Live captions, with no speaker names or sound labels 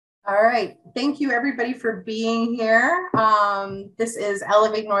All right, thank you everybody for being here. This is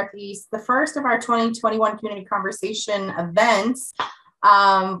Elevate Northeast, the first of our 2021 community conversation events.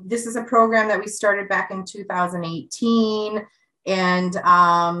 This is a program that we started back in 2018. And,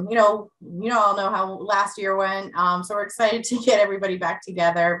 you all know how last year went. So we're excited to get everybody back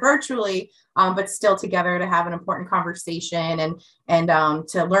together virtually, but still together to have an important conversation and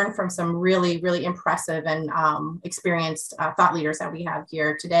to learn from some really, really impressive and experienced thought leaders that we have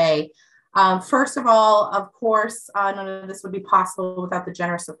here today. First of all, of course, none of this would be possible without the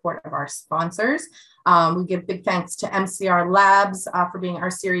generous support of our sponsors. We give big thanks to MCR Labs for being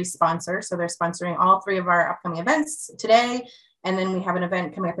our series sponsor. So they're sponsoring all three of our upcoming events today. And then we have an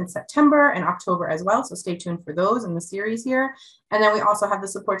event coming up in September and October as well. So stay tuned for those in the series here. And then we also have the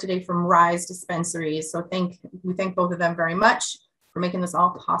support today from Rise Dispensaries. So we thank both of them very much for making this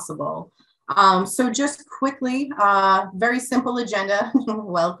all possible. So just quickly, very simple agenda.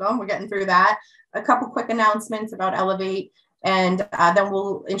 Welcome, we're getting through that. A couple quick announcements about Elevate, and then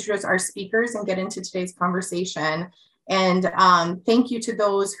we'll introduce our speakers and get into today's conversation. And thank you to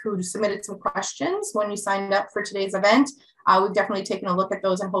those who submitted some questions when you signed up for today's event. We've definitely taken a look at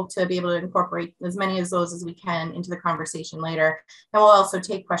those and hope to be able to incorporate as many of those as we can into the conversation later. And we'll also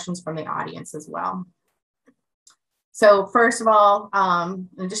take questions from the audience as well. So first of all,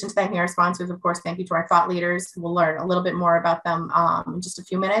 in addition to thanking our sponsors, of course, thank you to our thought leaders. We'll learn a little bit more about them in just a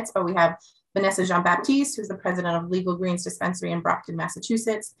few minutes, but we have Vanessa Jean-Baptiste, who's the president of Legal Greens Dispensary in Brockton,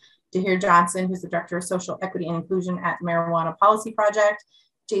 Massachusetts. Tahir Johnson, who's the director of social equity and inclusion at Marijuana Policy Project.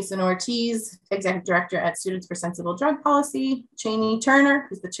 Jason Ortiz, executive director at Students for Sensible Drug Policy. Chaney Turner,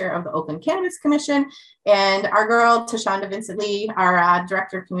 who's the chair of the Oakland Cannabis Commission. And our girl, TaShonda Vincent-Lee, our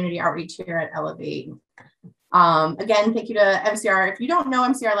director of community outreach here at Elevate. Again, thank you to MCR. If you don't know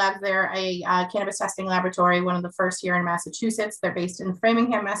MCR Labs, they're a cannabis testing laboratory, one of the first here in Massachusetts. They're based in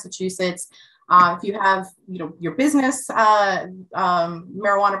Framingham, Massachusetts. If you have, your business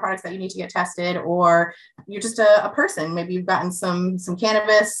marijuana products that you need to get tested, or you're just a person, maybe you've gotten some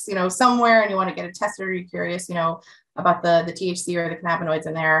cannabis, somewhere, and you want to get it tested, or you're curious, about the THC or the cannabinoids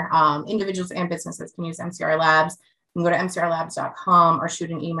in there, individuals and businesses can use MCR Labs. You can go to mcrlabs.com or shoot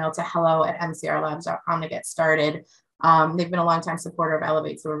an email to hello@mcrlabs.com to get started. They've been a longtime supporter of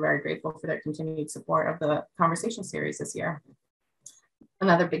Elevate, so we're very grateful for their continued support of the conversation series this year.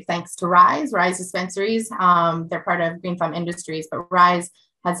 Another big thanks to Rise Dispensaries. They're part of Green Thumb Industries, but Rise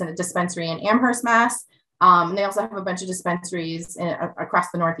has a dispensary in Amherst, Mass. And they also have a bunch of dispensaries across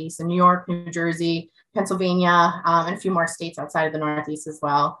the Northeast in New York, New Jersey, Pennsylvania, and a few more states outside of the Northeast as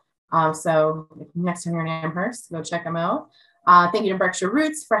well. So next time you're in Amherst, go check them out. Thank you to Berkshire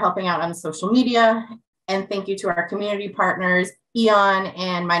Roots for helping out on the social media. And thank you to our community partners, EON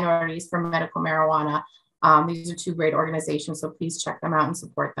and Minorities for Medical Marijuana. These are two great organizations, so please check them out and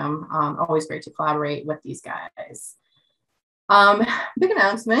support them. Always great to collaborate with these guys. Big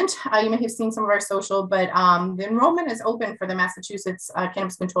announcement. You may have seen some of our social, but the enrollment is open for the Massachusetts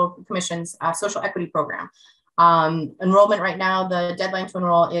Cannabis Control Commission's social equity program. Enrollment right now, the deadline to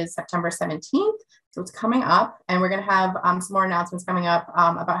enroll is September 17th. So it's coming up, and we're going to have some more announcements coming up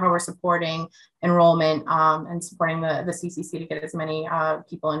about how we're supporting enrollment and supporting the CCC to get as many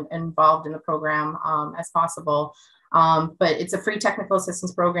people involved in the program as possible. But it's a free technical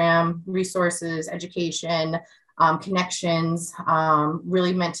assistance program, resources, education, connections,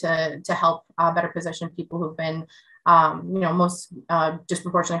 really meant to help better position people who've been most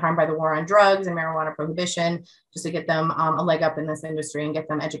disproportionately harmed by the war on drugs and marijuana prohibition, just to get them a leg up in this industry and get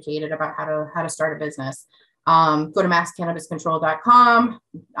them educated about how to start a business. Go to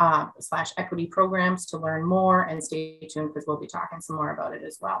masscannabiscontrol.com/equity programs to learn more, and stay tuned because we'll be talking some more about it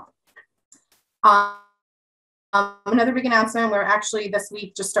as well. Another big announcement, we're actually this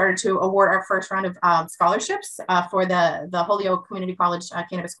week just started to award our first round of scholarships for the Holyoke Community College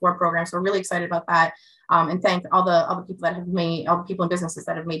Cannabis Core program. So we're really excited about that. And thank all the people that have made, all the people and businesses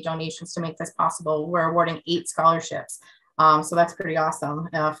that have made donations to make this possible. We're awarding 8 scholarships. So that's pretty awesome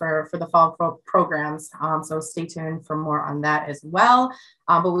for the fall programs. So stay tuned for more on that as well.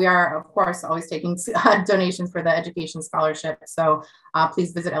 But we are, of course, always taking donations for the education scholarship. So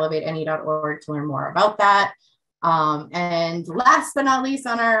please visit elevatene.org to learn more about that. And last but not least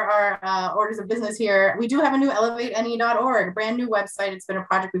on our orders of business here, we do have a new elevatene.org, brand new website. It's been a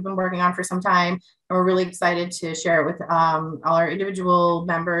project we've been working on for some time, and we're really excited to share it with all our individual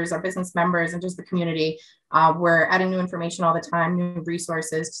members, our business members, and just the community. We're adding new information all the time, new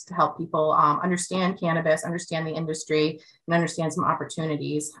resources to help people understand cannabis, understand the industry, and understand some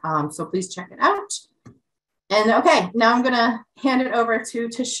opportunities. So please check it out. And okay, now I'm gonna hand it over to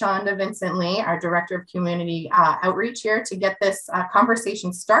TaShonda Vincent-Lee, our Director of Community Outreach here to get this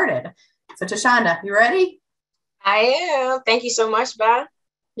conversation started. So TaShonda, you ready? I am. Thank you so much, Beth.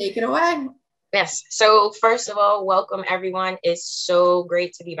 Take it away. Yes. So first of all, welcome everyone. It's so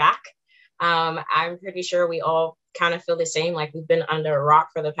great to be back. I'm pretty sure we all kind of feel the same, like we've been under a rock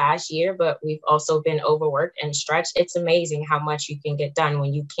for the past year, but we've also been overworked and stretched. It's amazing how much you can get done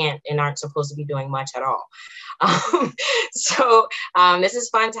when you can't and aren't supposed to be doing much at all. This is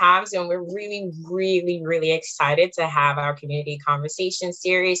fun times, and we're really excited to have our community conversation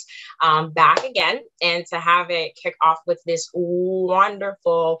series back again, and to have it kick off with this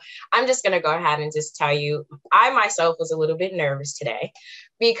wonderful, I'm just going to go ahead and just tell you, I myself was a little bit nervous today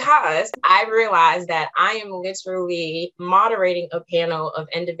because I realized that I am literally moderating a panel of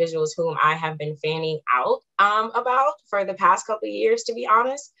individuals whom I have been fanning out about for the past couple of years, to be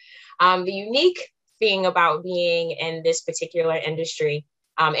honest. The unique thing about being in this particular industry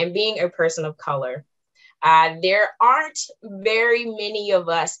and being a person of color, there aren't very many of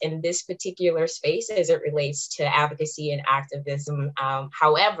us in this particular space as it relates to advocacy and activism.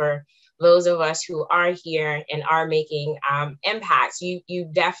 However, those of us who are here and are making impacts, you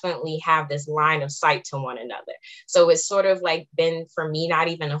definitely have this line of sight to one another. So it's sort of like been, for me, not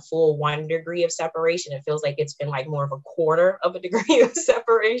even a full 1 degree of separation. It feels like it's been like more of a 1/4 of a degree of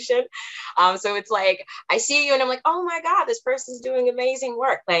separation. So it's like, I see you and I'm like, oh my God, this person's doing amazing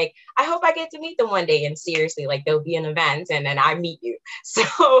work. Like, I hope I get to meet them one day. And seriously, like there'll be an event and then I meet you.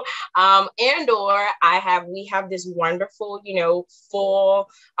 So, we have this wonderful, full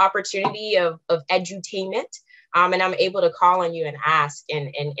opportunity of edutainment. And I'm able to call on you and ask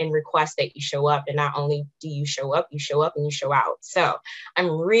and request that you show up. And not only do you show up and you show out. So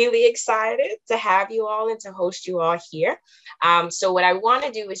I'm really excited to have you all and to host you all here. So what I want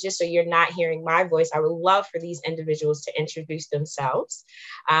to do is, just so you're not hearing my voice, I would love for these individuals to introduce themselves.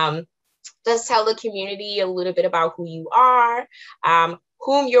 Just tell the community a little bit about who you are,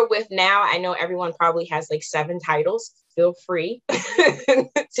 whom you're with now. I know everyone probably has like 7 titles. Feel free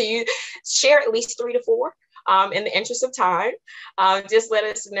to share at least 3 to 4 in the interest of time. Just let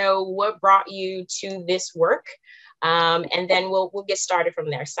us know what brought you to this work. And then we'll get started from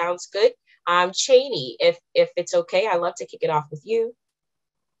there. Sounds good. Chaney, if it's okay, I'd love to kick it off with you.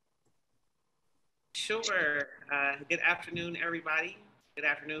 Sure. Good afternoon, everybody. Good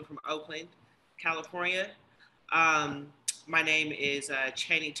afternoon from Oakland, California. My name is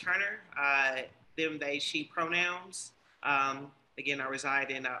Chaney Turner, them, they, she pronouns. Again, I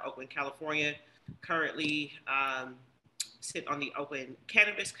reside in Oakland, California. Currently sit on the Oakland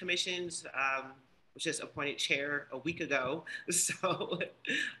Cannabis Commissions, was just appointed chair a week ago. So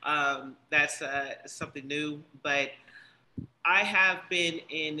that's something new. But I have been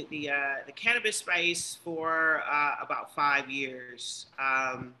in the cannabis space for about 5 years.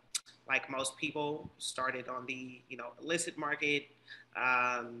 Like most people, started on the illicit market,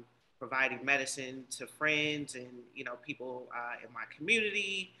 providing medicine to friends and people in my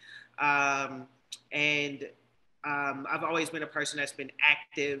community, and I've always been a person that's been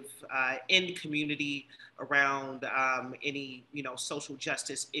active in the community around any social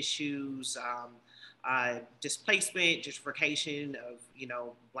justice issues, displacement, gentrification of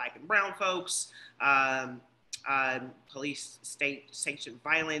Black and brown folks, police state sanctioned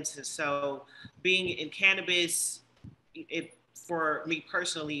violence. And so being in cannabis, for me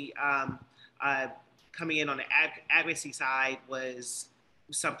personally, coming in on the advocacy side was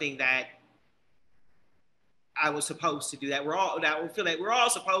something that I was supposed to do, that we feel like we're all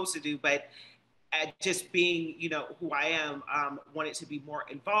supposed to do, but just being, who I am, wanted to be more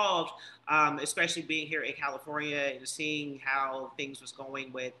involved, especially being here in California and seeing how things was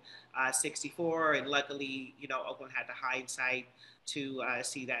going with 64. And luckily, Oakland had the hindsight to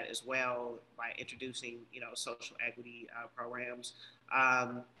see that as well by introducing, social equity programs.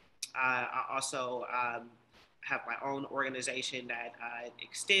 I also have my own organization that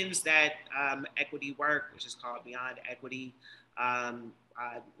extends that equity work, which is called Beyond Equity,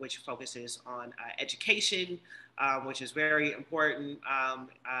 which focuses on education, which is very important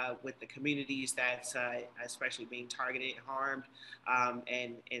with the communities that's especially being targeted and harmed,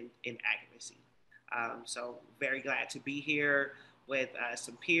 and in advocacy. So very glad to be here with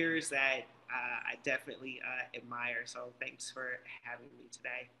some peers that I definitely admire. So thanks for having me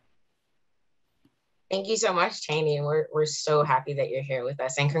today. Thank you so much, Chaney. And we're so happy that you're here with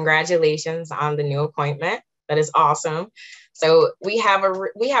us. And congratulations on the new appointment. That is awesome. So we have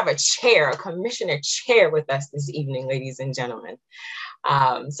a chair, a commissioner chair with us this evening, ladies and gentlemen.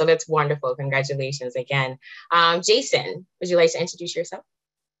 So that's wonderful. Congratulations again. Jason, would you like to introduce yourself?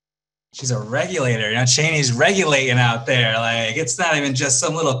 She's a regulator. Chaney's regulating out there. Like, it's not even just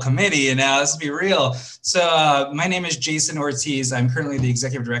some little committee, let's be real. So my name is Jason Ortiz. I'm currently the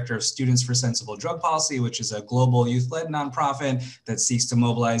executive director of Students for Sensible Drug Policy, which is a global youth-led nonprofit that seeks to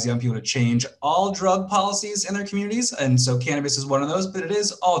mobilize young people to change all drug policies in their communities. And so cannabis is one of those, but it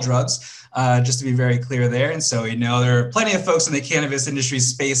is all drugs. Just to be very clear there. And so, there are plenty of folks in the cannabis industry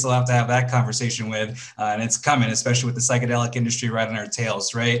space we'll have to have that conversation with, and it's coming, especially with the psychedelic industry right on our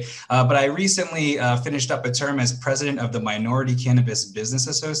tails, right? But I recently finished up a term as president of the Minority Cannabis Business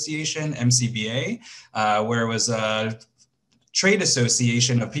Association, MCBA, where it was a trade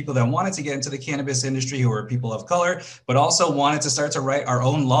association of people that wanted to get into the cannabis industry who were people of color, but also wanted to start to write our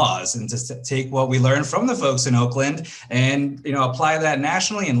own laws and to take what we learned from the folks in Oakland and, apply that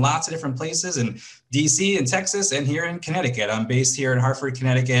nationally in lots of different places. And DC and Texas and here in Connecticut. I'm based here in Hartford,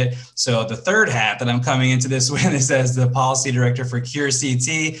 Connecticut. So the third hat that I'm coming into this with is as the policy director for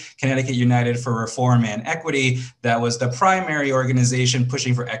CURE-CT, Connecticut United for Reform and Equity. That was the primary organization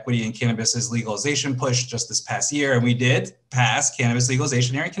pushing for equity in cannabis's legalization push just this past year. And we did pass cannabis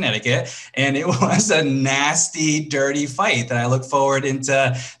legalization here in Connecticut. And it was a nasty, dirty fight that I look forward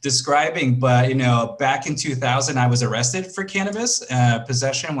into describing. But, back in 2000, I was arrested for cannabis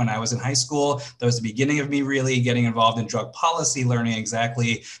possession when I was in high school. That was the beginning of me really getting involved in drug policy, learning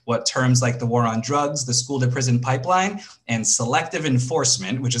exactly what terms like the war on drugs, the school to prison pipeline, and selective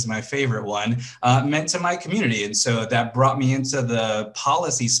enforcement, which is my favorite one, meant to my community. And so that brought me into the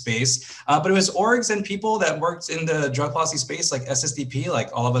policy space. But it was orgs and people that worked in the drug policy space like SSDP, like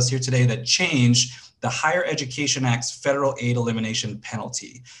all of us here today, that changed the Higher Education Act's federal aid elimination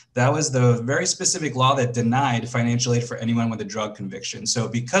penalty. That was the very specific law that denied financial aid for anyone with a drug conviction. So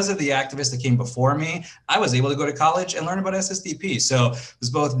because of the activists that came before me, I was able to go to college and learn about SSDP. So it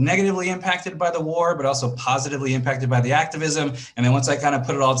was both negatively impacted by the war, but also positively impacted by the activism. And then once I kind of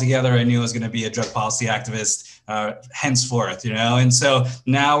put it all together, I knew I was going to be a drug policy activist henceforth, And so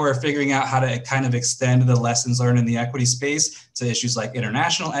now we're figuring out how to kind of extend the lessons learned in the equity space to issues like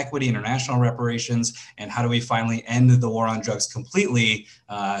international equity, international reparations, and how do we finally end the war on drugs completely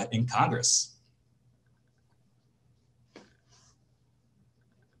in Congress.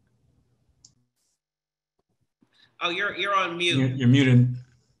 Oh, you're on mute. You're muted.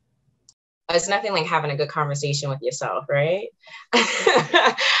 It's nothing like having a good conversation with yourself, right?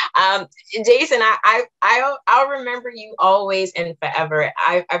 Jason, I'll remember you always and forever.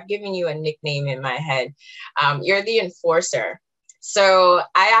 I've given you a nickname in my head. You're the enforcer. So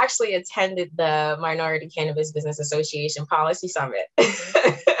I actually attended the Minority Cannabis Business Association Policy Summit.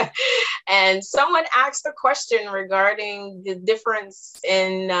 And someone asked a question regarding the difference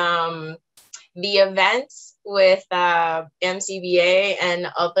in the events with MCBA and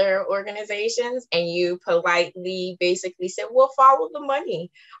other organizations, and you politely basically said, "We'll follow the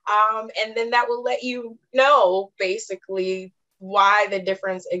money." And then that will let you know basically why the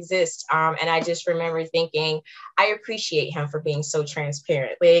difference exists. And I just remember thinking, I appreciate him for being so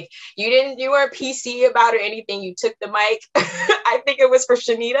transparent. Like, you weren't PC about it or anything. You took the mic. I think it was for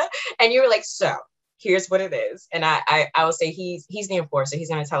Shanita, and you were like, "So here's what it is." And I will say he's the enforcer. He's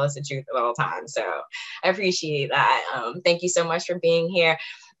going to tell us the truth at all times. So I appreciate that. Thank you so much for being here.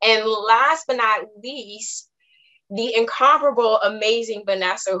 And last but not least, the incomparable, amazing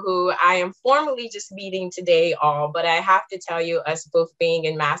Vanessa, who I am formally just meeting today but I have to tell you, us both being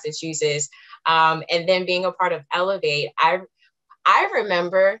in Massachusetts and then being a part of Elevate, I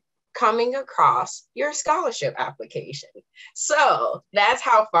remember coming across your scholarship application. So that's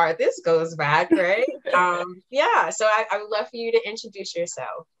how far this goes back, right? Yeah, so I would love for you to introduce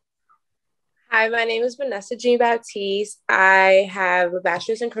yourself. Hi, my name is Vanessa Jean-Baptiste. I have a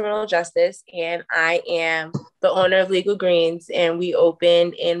bachelor's in criminal justice, and I am the owner of Legal Greens, and we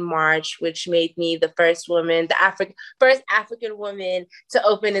opened in March, which made me the first woman, first African woman to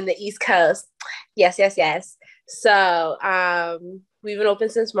open in the East Coast. Yes. So we've been open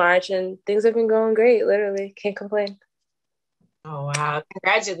since March, and things have been going great, literally. Can't complain. Oh, wow.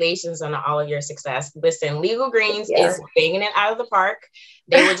 Congratulations on all of your success. Listen, Legal Greens is banging it out of the park.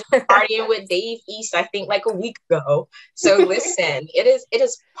 They were just partying with Dave East, I think, like a week ago. So listen, it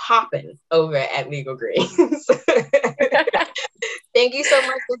is popping over at Legal Greens. Thank you so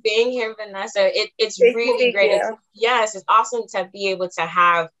much for being here, Vanessa. It's really great. Yes, it's awesome to be able to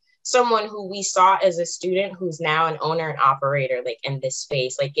have someone who we saw as a student who's now an owner and operator, like in this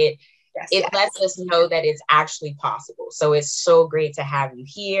space. Like it lets us know that it's actually possible. So it's so great to have you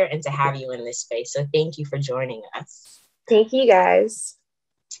here and to have you in this space. So thank you for joining us. Thank you, guys.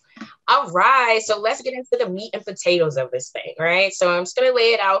 All right, so let's get into the meat and potatoes of this thing, right? So I'm just gonna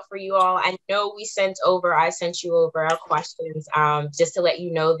lay it out for you all. I know I sent you over our questions. Just to let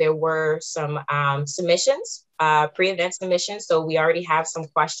you know, there were some submissions, pre-event submissions. So we already have some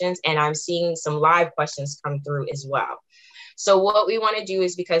questions, and I'm seeing some live questions come through as well. So what we want to do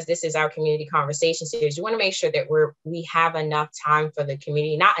is, because this is our community conversation series, we want to make sure that we have enough time for the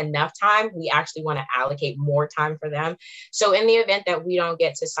community. Not enough time, we actually want to allocate more time for them. So in the event that we don't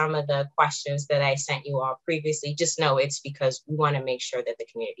get to some of the questions that I sent you all previously, just know it's because we want to make sure that the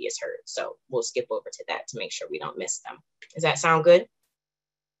community is heard. So we'll skip over to that to make sure we don't miss them. Does that sound good?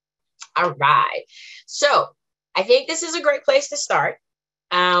 All right. So I think this is a great place to start.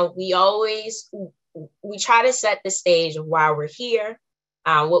 We try to set the stage of why we're here,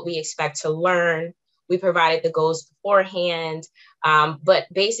 what we expect to learn. We provided the goals beforehand, but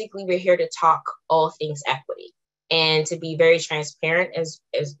basically we're here to talk all things equity and to be very transparent, as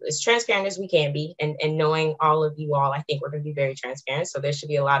transparent as we can be. And knowing all of you all, I think we're going to be very transparent. So there should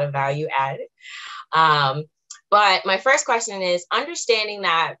be a lot of value added. But my first question is, understanding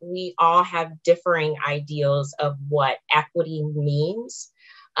that we all have differing ideals of what equity means.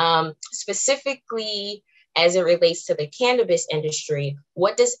 Specifically, as it relates to the cannabis industry,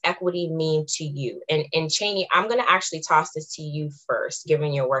 what does equity mean to you? And Chaney, I'm going to actually toss this to you first,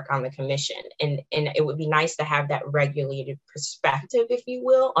 given your work on the commission. And it would be nice to have that regulated perspective, if you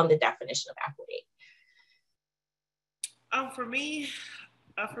will, on the definition of equity. For me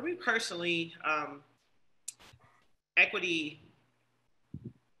personally, equity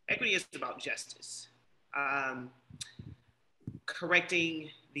is about justice. Correcting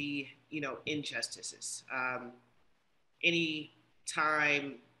the injustices. Any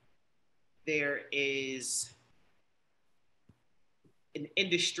time there is an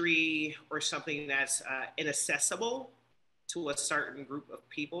industry or something that's inaccessible to a certain group of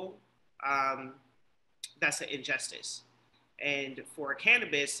people, that's an injustice. And for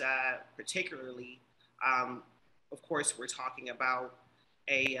cannabis particularly, of course, we're talking about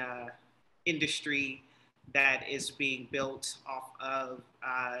a industry that is being built off of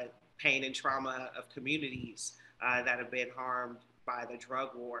pain and trauma of communities that have been harmed by the drug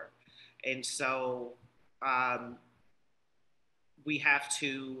war. And so we have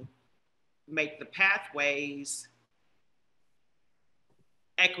to make the pathways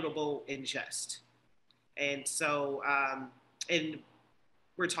equitable and just. And so, and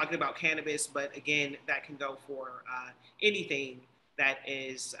we're talking about cannabis, but again, that can go for anything that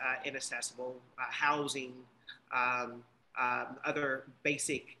is inaccessible, housing, other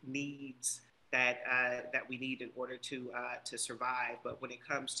basic needs that we need in order to survive. But when it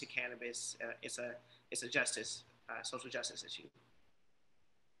comes to cannabis, it's a justice, social justice issue.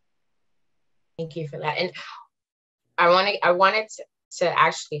 Thank you for that. And I wanted to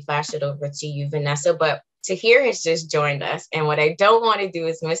actually flash it over to you, Vanessa, but Tahir has just joined us. And what I don't want to do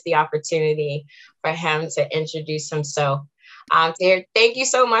is miss the opportunity for him to introduce himself. Tahir, thank you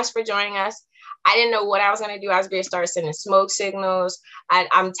so much for joining us. I didn't know what I was going to do. I was going to start sending smoke signals.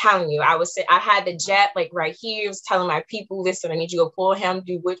 I'm telling you, I had the jet like right here. I was telling my people, listen, I need you to go pull him,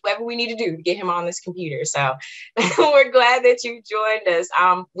 do whatever we need to do to get him on this computer. So we're glad that you joined us.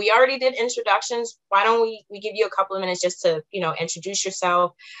 We already did introductions. Why don't we give you a couple of minutes just to, introduce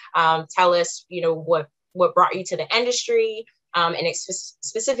yourself, tell us, what brought you to the industry, and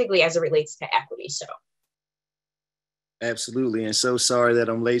specifically as it relates to equity. So. Absolutely. And so sorry that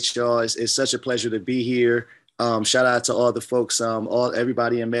I'm late, y'all. It's such a pleasure to be here. Shout out to all the folks,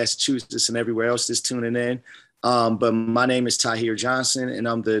 everybody in Massachusetts and everywhere else that's tuning in. But my name is Tahir Johnson, and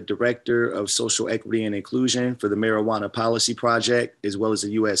I'm the Director of Social Equity and Inclusion for the Marijuana Policy Project, as well as the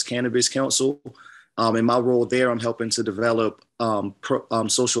U.S. Cannabis Council. In my role there, I'm helping to develop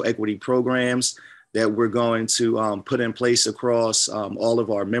social equity programs that we're going to put in place across all of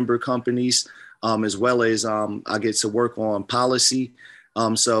our member companies. As well as I get to work on policy.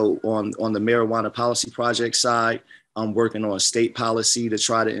 So on the Marijuana Policy Project side, I'm working on state policy to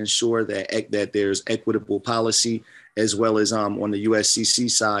try to ensure that there's equitable policy, as well as on the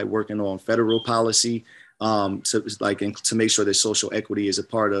USCC side, working on federal policy to make sure that social equity is a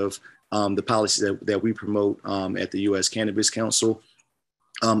part of the policy that we promote at the U.S. Cannabis Council.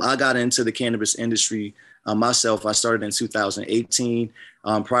 I got into the cannabis industry myself. I started in 2018.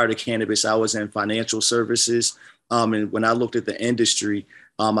 Prior to cannabis, I was in financial services. And when I looked at the industry,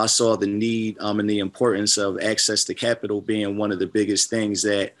 I saw the need and the importance of access to capital being one of the biggest things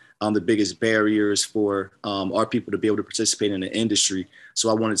that the biggest barriers for our people to be able to participate in the industry.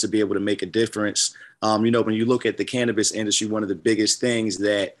 So I wanted to be able to make a difference. When you look at the cannabis industry, one of the biggest things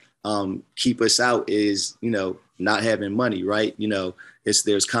that keep us out is, not having money, right? You know,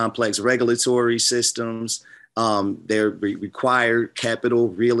 there's complex regulatory systems. They're required capital,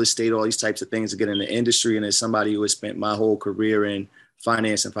 real estate, all these types of things to get in the industry. And as somebody who has spent my whole career in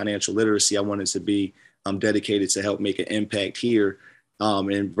finance and financial literacy, I wanted to be dedicated to help make an impact here.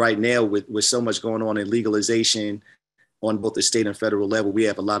 And right now, with so much going on in legalization on both the state and federal level, we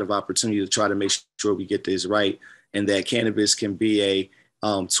have a lot of opportunity to try to make sure we get this right, and that cannabis can be a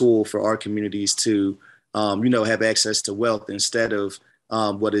tool for our communities to, you know, have access to wealth instead of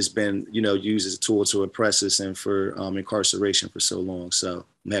what has been, you know, used as a tool to oppress us and for incarceration for so long. So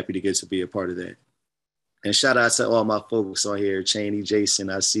I'm happy to get to be a part of that. And shout out to all my folks on here, Chaney,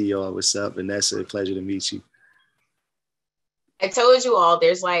 Jason, I see y'all. What's up? Vanessa, pleasure to meet you. I told you all,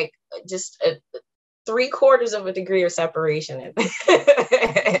 there's like just 3/4 of a degree of separation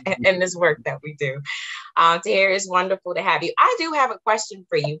in this work that we do. Tahir, it's wonderful to have you. I do have a question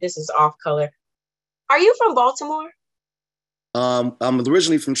for you. This is off color. Are you from Baltimore? I'm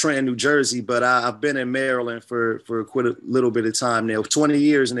originally from Trenton, New Jersey, but I've been in Maryland for quite a little bit of time now, 20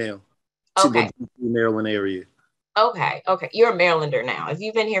 years now. Okay. To the Maryland area. Okay. You're a Marylander now. If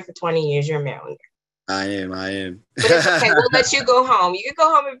you've been here for 20 years, you're a Marylander. I am. But it's okay. We'll let you go home. You can go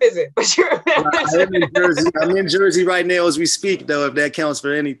home and visit, but you're a Marylander. I'm in Jersey. I'm in Jersey right now as we speak, though, if that counts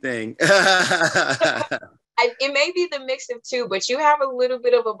for anything. It may be the mix of two, but you have a little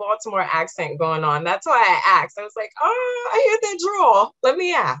bit of a Baltimore accent going on. That's why I asked. I was like, oh, I hear that drawl. Let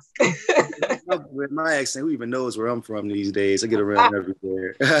me ask. With my accent, who even knows where I'm from these days? I get around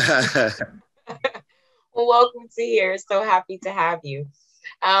everywhere. Well, welcome to here. So happy to have you.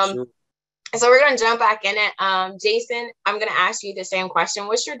 Sure. So we're going to jump back in it. Jason, I'm going to ask you the same question.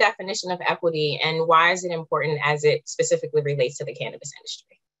 What's your definition of equity, and why is it important as it specifically relates to the cannabis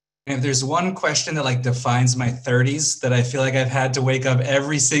industry? And if there's one question that like defines my 30s that I feel like I've had to wake up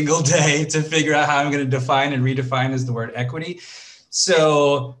every single day to figure out how I'm going to define and redefine is the word equity.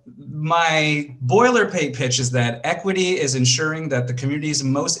 So my boilerplate pitch is that equity is ensuring that the communities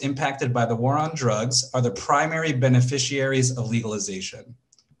most impacted by the war on drugs are the primary beneficiaries of legalization.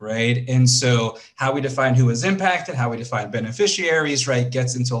 Right. And so how we define who is impacted, how we define beneficiaries, right,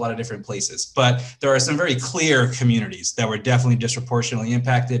 gets into a lot of different places. But there are some very clear communities that were definitely disproportionately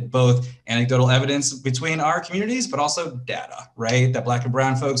impacted, both anecdotal evidence between our communities, but also data, right? That Black and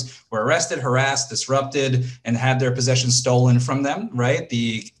brown folks were arrested, harassed, disrupted, and had their possessions stolen from them, right?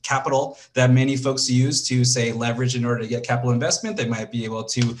 The capital that many folks use to, say, leverage in order to get capital investment, they might be able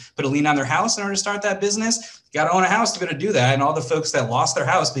to put a lien on their house in order to start that business. You got to own a house to be able to do that. And all the folks that lost their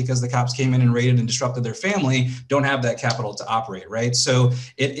house because the cops came in and raided and disrupted their family don't have that capital to operate, right? So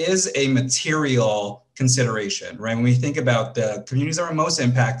it is a material consideration, right? When we think about the communities that are most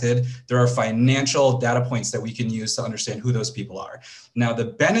impacted, there are financial data points that we can use to understand who those people are. Now, the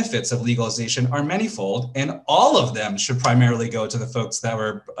benefits of legalization are manifold, and all of them should primarily go to the folks that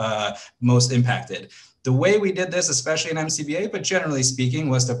were most impacted. The way we did this, especially in MCBA, but generally speaking,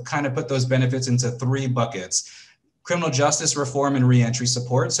 was to kind of put those benefits into 3 buckets. Criminal justice reform and reentry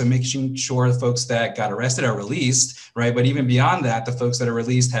support. So making sure the folks that got arrested are released, right? But even beyond that, the folks that are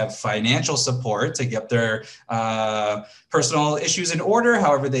released have financial support to get their personal issues in order,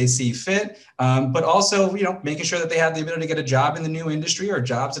 however they see fit. But also, you know, making sure that they have the ability to get a job in the new industry or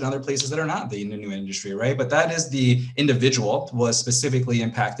jobs in other places that are not in the new industry, right? But that is the individual was specifically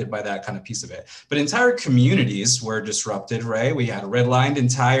impacted by that kind of piece of it. But entire communities were disrupted, right? We had redlined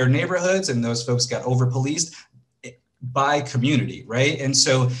entire neighborhoods, and those folks got over-policed by community, right? And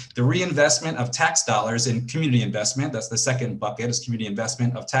so the reinvestment of tax dollars in community investment, that's the second bucket, is community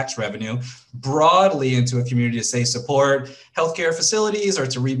investment of tax revenue, broadly into a community to, say, support healthcare facilities or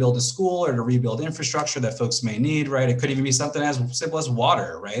to rebuild a school or to rebuild infrastructure that folks may need, right? It could even be something as simple as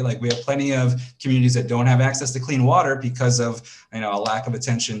water, right? Like we have plenty of communities that don't have access to clean water because of, you know, a lack of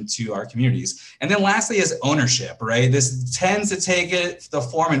attention to our communities. And then lastly is ownership, right? This tends to take the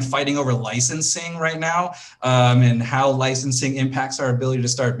form in fighting over licensing right now, and how licensing impacts our ability to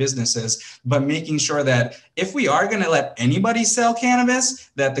start businesses, but making sure that if we are going to let anybody sell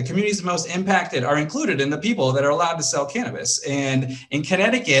cannabis, that the communities most impacted are included in the people that are allowed to sell cannabis. And in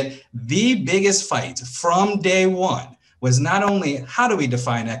Connecticut, the biggest fight from day one was not only how do we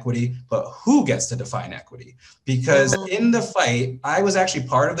define equity, but who gets to define equity. Because in the fight, I was actually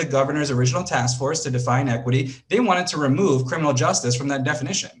part of the governor's original task force to define equity. They wanted to remove criminal justice from that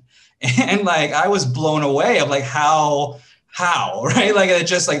definition. And like, I was blown away of like, how, right? Like, it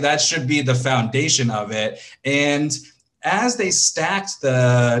just like, that should be the foundation of it. And as they stacked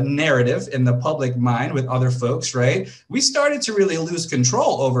the narrative in the public mind with other folks, right, we started to really lose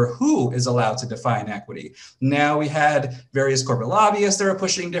control over who is allowed to define equity. Now we had various corporate lobbyists that are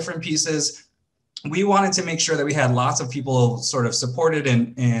pushing different pieces. we wanted to make sure that we had lots of people sort of supported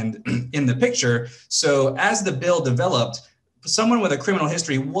and in the picture. So as the bill developed, someone with a criminal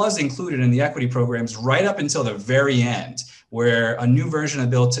history was included in the equity programs right up until the very end, where a new version of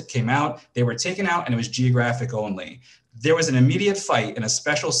the bill came out. They were taken out and it was geographic only. There was an immediate fight in a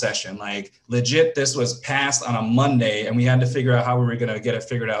special session, like legit, this was passed on a Monday and we had to figure out how we were gonna get it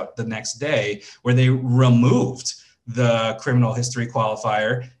figured out the next day, where they removed the criminal history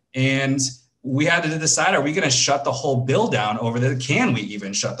qualifier. And we had to decide, are we gonna shut the whole bill down over this? Can we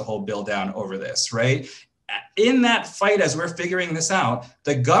even shut the whole bill down over this, right? In that fight, as we're figuring this out,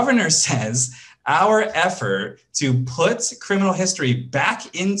 the governor says our effort to put criminal history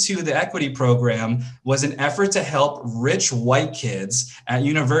back into the equity program was an effort to help rich white kids at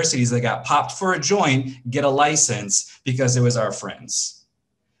universities that got popped for a joint get a license because it was our friends,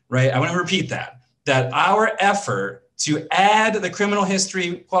 right? I want to repeat that our effort to add the criminal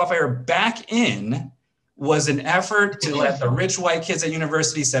history qualifier back in was an effort to let the rich white kids at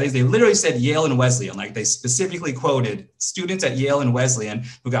university settings, they literally said Yale and Wesleyan, like they specifically quoted students at Yale and Wesleyan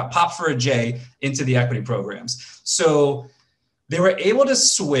who got popped for a J into the equity programs. So they were able to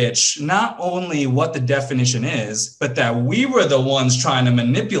switch not only what the definition is, but that we were the ones trying to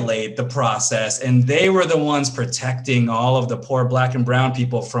manipulate the process and they were the ones protecting all of the poor Black and brown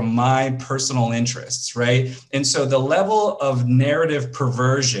people from my personal interests, right? And so the level of narrative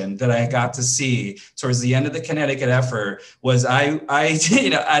perversion that I got to see towards the end of the Connecticut effort was I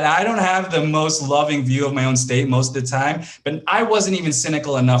and I don't have the most loving view of my own state most of the time, but I wasn't even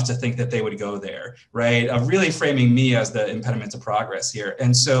cynical enough to think that they would go there, right? Really framing me as the impediment to progress here.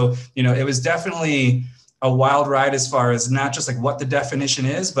 And so, it was definitely a wild ride as far as not just like what the definition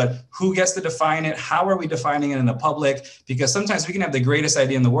is, but who gets to define it? How are we defining it in the public? Because sometimes we can have the greatest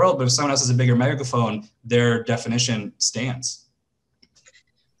idea in the world, but if someone else has a bigger megaphone, their definition stands.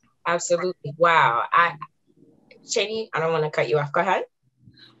 Absolutely. Wow. Chaney, I don't want to cut you off. Go ahead.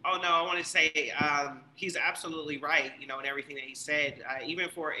 Oh, no, I want to say he's absolutely right, in everything that he said. Even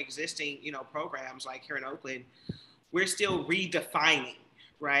for existing, programs like here in Oakland, we're still redefining,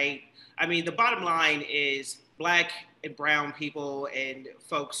 right? I mean, the bottom line is Black and brown people and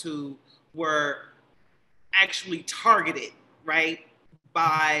folks who were actually targeted, right,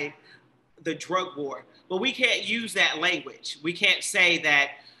 by the drug war. But we can't use that language. We can't say that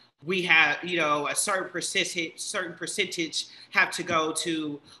we have, a certain percentage have to go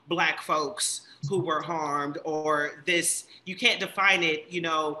to Black folks who were harmed, or this, you can't define it,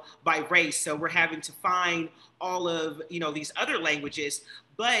 by race. So we're having to find all of, these other languages.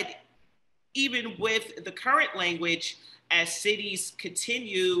 But even with the current language, as cities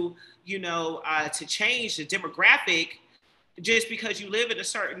continue, to change the demographic, just because you live in a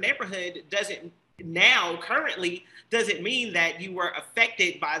certain neighborhood currently doesn't mean that you were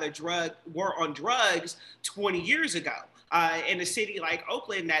affected by the drug war on drugs 20 years ago. In a city like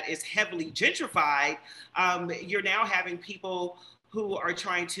Oakland that is heavily gentrified, you're now having people who are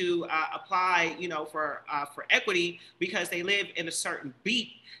trying to apply, for equity because they live in a certain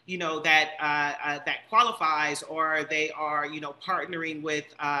beat, that qualifies, or they are, partnering with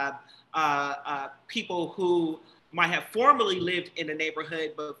people who might have formerly lived in the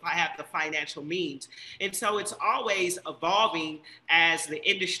neighborhood, but have the financial means. And so it's always evolving as the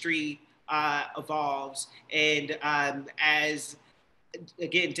industry evolves, and as,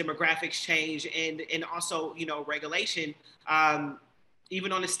 again, demographics change, and also, regulation.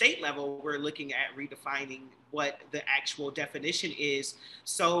 Even on the state level, we're looking at redefining what the actual definition is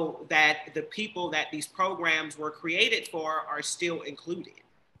so that the people that these programs were created for are still included.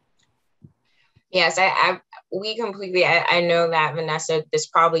 Yes, I know that, Vanessa, this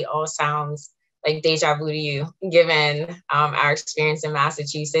probably all sounds like deja vu to you, given our experience in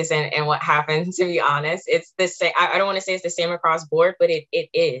Massachusetts and what happened. To be honest, it's the same. I don't want to say it's the same across board, but it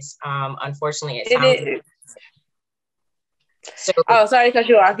is. Unfortunately, it sounds. So, oh, sorry to cut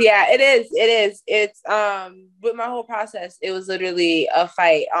you off. Yeah, it is. It's with my whole process, it was literally a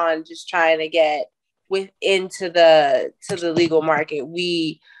fight on just trying to get into the legal market.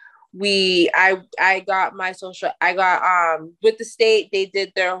 I got with the state, they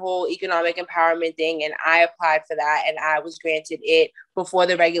did their whole economic empowerment thing, and I applied for that, and I was granted it before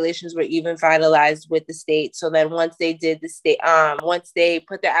the regulations were even finalized with the state. So then once they did once they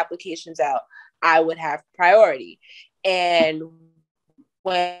put their applications out, I would have priority. And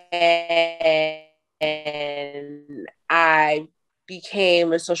when I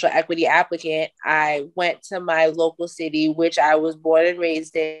became a social equity applicant, I went to my local city, which I was born and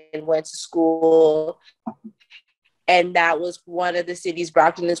raised in, went to school. And that was one of the cities,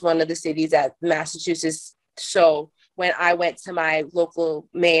 Brockton is one of the cities at Massachusetts. So when I went to my local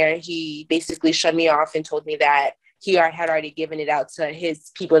mayor, he basically shut me off and told me that he had already given it out to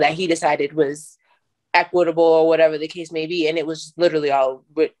his people that he decided was equitable or whatever the case may be. And it was literally all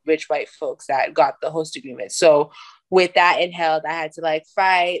rich white folks that got the host agreement. So with that in held, I had to like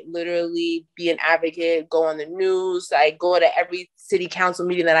fight, literally be an advocate, go on the news, like go to every city council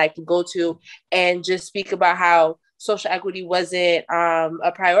meeting that I could go to and just speak about how social equity wasn't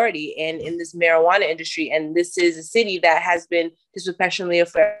a priority in this marijuana industry. And this is a city that has been disproportionately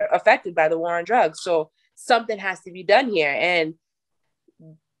affected by the war on drugs. So something has to be done here. And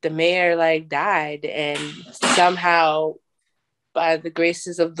the mayor like died, and somehow by the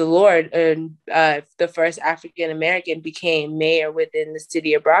graces of the Lord, and the first African-American became mayor within the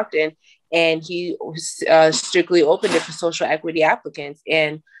city of Brockton, and he strictly opened it for social equity applicants.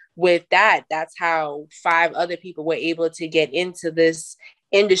 And with that, that's how 5 other people were able to get into this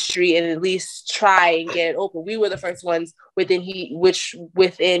industry and at least try and get it open. We were the first ones within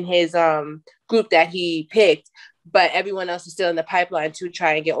his group that he picked, but everyone else is still in the pipeline to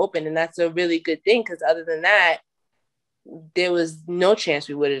try and get open. And that's a really good thing, because other than that, there was no chance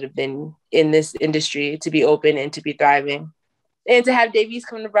we would have been in this industry to be open and to be thriving. And to have Davies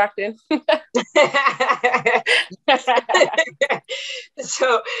come to Brockton.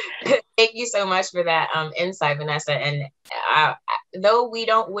 So thank you so much for that insight, Vanessa. And though we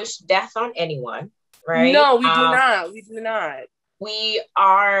don't wish death on anyone, right? No, we do not. We do not. We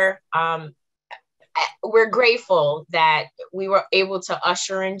are, we're grateful that we were able to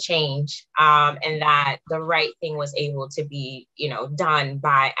usher in change, and that the right thing was able to be, done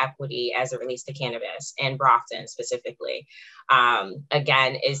by equity as it relates to cannabis and Brockton specifically.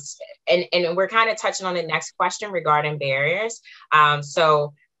 Again, and we're kind of touching on the next question regarding barriers.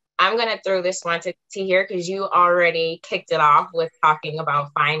 So I'm going to throw this one to Tahir, because you already kicked it off with talking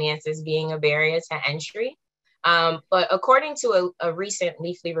about finances being a barrier to entry. But according to a recent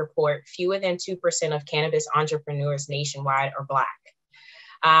Leafly report, fewer than 2% of cannabis entrepreneurs nationwide are Black.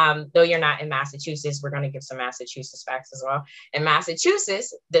 Though you're not in Massachusetts, we're going to give some Massachusetts facts as well. In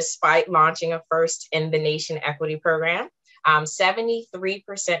Massachusetts, despite launching a first in the nation equity program, 73%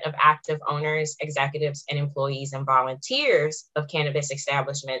 of active owners, executives, and employees and volunteers of cannabis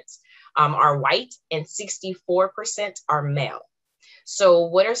establishments are white, and 64% are male. So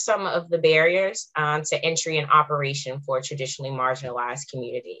what are some of the barriers to entry and operation for traditionally marginalized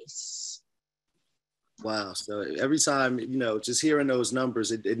communities? Wow. So every time, just hearing those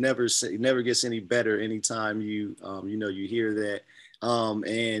numbers, it never gets any better anytime you hear that.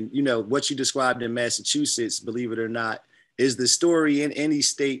 And, what you described in Massachusetts, believe it or not, is the story in any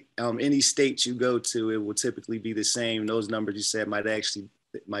state you go to. It will typically be the same. Those numbers you said might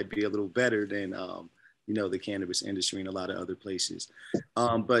be a little better than, the cannabis industry in a lot of other places.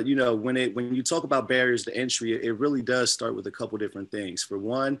 But, when you talk about barriers to entry, it really does start with a couple different things. For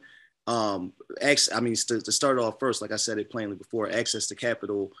one, to start off first, like I said it plainly before, access to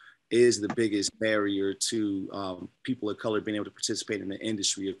capital is the biggest barrier to people of color being able to participate in the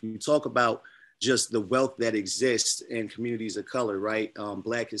industry. If you talk about just the wealth that exists in communities of color, right?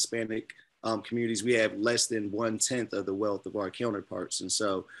 Black, Hispanic communities, we have less than 1/10 of the wealth of our counterparts. And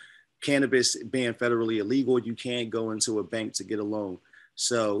so cannabis being federally illegal, you can't go into a bank to get a loan.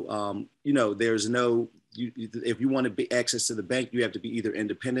 So, there's if you want to be access to the bank, you have to be either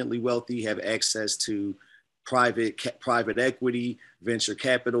independently wealthy, have access to private equity, venture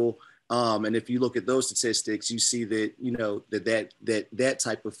capital. And if you look at those statistics, you see that, that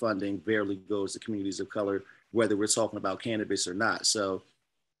type of funding barely goes to communities of color, whether we're talking about cannabis or not. So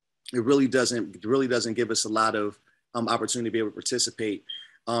it really doesn't give us a lot of opportunity to be able to participate.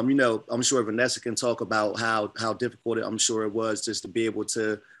 I'm sure Vanessa can talk about how difficult I'm sure it was just to be able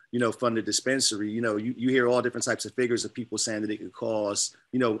to, fund a dispensary. You hear all different types of figures of people saying that it could cost,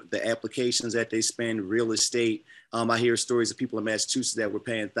 the applications that they spend, real estate. I hear stories of people in Massachusetts that were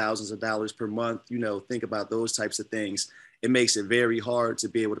paying thousands of dollars per month. Think about those types of things. It makes it very hard to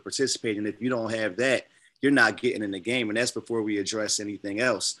be able to participate. And if you don't have that, you're not getting in the game. And that's before we address anything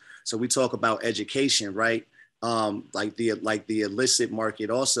else. So we talk about education, right? Like the illicit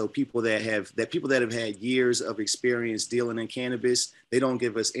market. Also, people that have had years of experience dealing in cannabis, they don't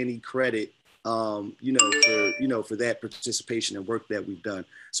give us any credit, for that participation and work that we've done.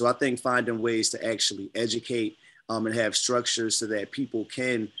 So I think finding ways to actually educate and have structures so that people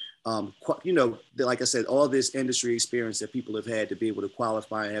can, like I said, all this industry experience that people have had to be able to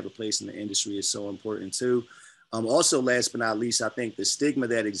qualify and have a place in the industry is so important too. Also, last but not least, I think the stigma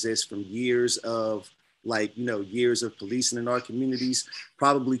that exists from years of policing in our communities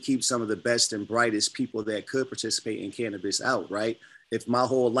probably keep some of the best and brightest people that could participate in cannabis out, right? if my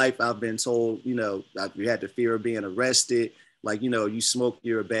whole life I've been told, you know, you had the fear of being arrested, like, you know, you smoke,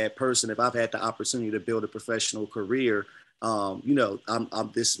 you're a bad person. If I've had the opportunity to build a professional career, you know,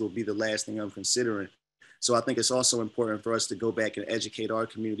 this will be the last thing I'm considering. So I think it's also important for us to go back and educate our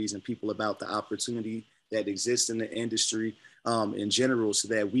communities and people about the opportunity that exists in the industry in general, so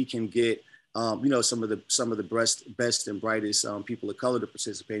that we can get, you know, some of the best and brightest people of color to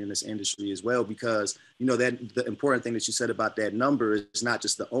participate in this industry as well. Because, you know, that the important thing that you said about that number is not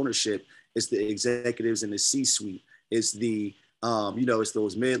just the ownership, it's the executives in the C-suite. It's the, you know, it's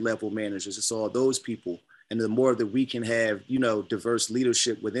those mid-level managers. It's all those people. And the more that we can have, you know, diverse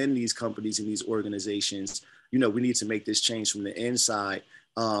leadership within these companies and these organizations, you know, we need to make this change from the inside.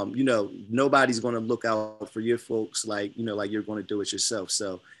 You know, nobody's going to look out for your folks like, you know, like you're going to do it yourself.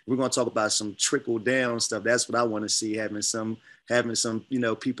 So we're going to talk about some trickle down stuff. That's what I want to see, having some, you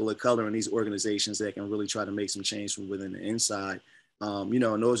know, people of color in these organizations that can really try to make some change from within the inside. You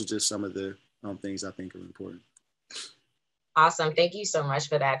know, and those are just some of the things I think are important. Awesome. Thank you so much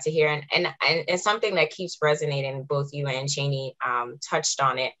for that, Tahir. And something that keeps resonating, both you and Chaney touched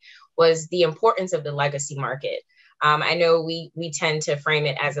on it, was the importance of the legacy market. I know we tend to frame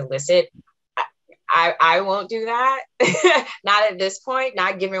it as illicit. I won't do that. Not at this point,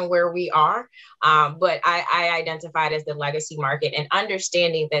 not given where we are. But I identify it as the legacy market, and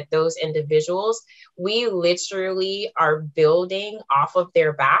understanding that those individuals, we literally are building off of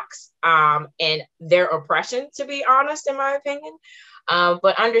their backs and their oppression, to be honest, in my opinion.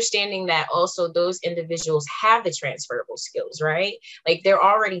 But understanding that also those individuals have the transferable skills, right? Like, they're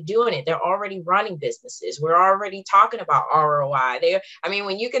already doing it. They're already running businesses. We're already talking about ROI. I mean,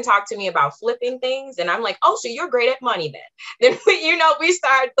 when you can talk to me about flipping things and I'm like, oh, so you're great at money then. Then, you know, we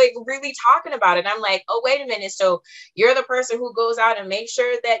start like really talking about it. I'm like, oh, wait a minute. So you're the person who goes out and makes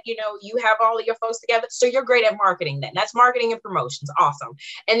sure that, you know, you have all of your folks together. So you're great at marketing then. That's marketing and promotions. Awesome.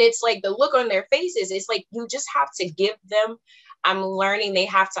 And it's like the look on their faces. It's like, you just have to give them, I'm learning they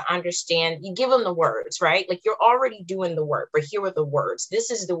have to understand, you give them the words, right? Like, you're already doing the work, but here are the words.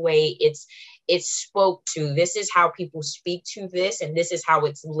 This is the way it's spoke to. This is how people speak to this, and this is how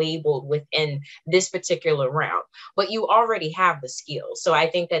it's labeled within this particular round. But you already have the skills. So I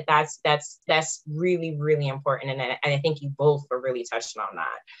think that that's really, really important. And I think you both were really touching on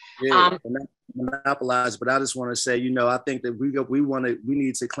that. Yeah. Monopolize, but I just want to say, you know, I think that we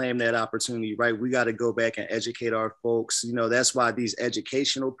need to claim that opportunity, right? We got to go back and educate our folks. You know, that's why these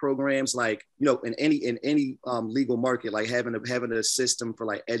educational programs, like, you know, in any legal market, like having a system for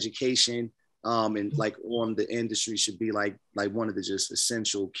like education and like on the industry should be like one of the just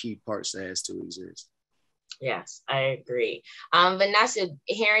essential key parts that has to exist. Yes, I agree. Vanessa,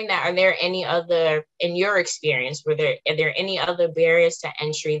 hearing that, are there any other, in your experience, are there any other barriers to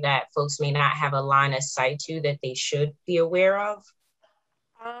entry that folks may not have a line of sight to that they should be aware of?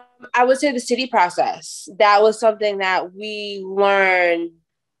 I would say the city process. That was something that we learned.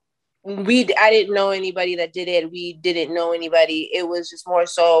 I didn't know anybody that did it. We didn't know anybody. It was just more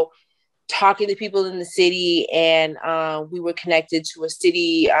so talking to people in the city, and we were connected to a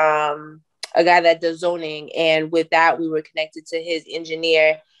city, a guy that does zoning. And with that, we were connected to his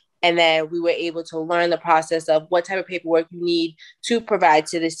engineer. And then we were able to learn the process of what type of paperwork you need to provide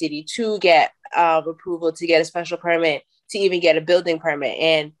to the city to get approval, to get a special permit, to even get a building permit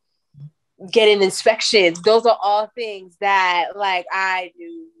and getting inspections. Those are all things that like I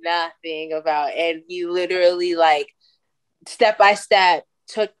knew nothing about. And we literally like step by step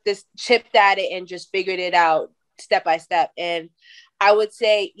took this, chipped at it and just figured it out step by step. And I would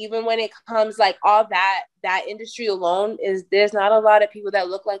say even when it comes like all that industry alone there's not a lot of people that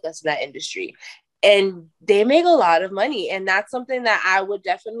look like us in that industry, and they make a lot of money. And that's something that I would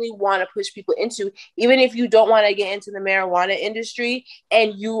definitely want to push people into. Even if you don't want to get into the marijuana industry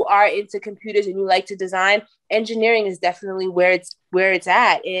and you are into computers and you like to design, engineering is definitely where it's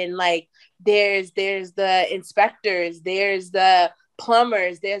at. And like, there's the inspectors, there's the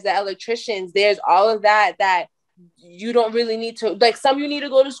plumbers, there's the electricians, there's all of that you don't really need to, like, some you need to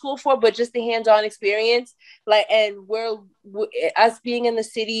go to school for, but just the hands-on experience. Like, and us being in the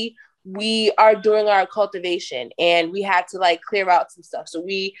city, we are doing our cultivation and we had to like clear out some stuff. So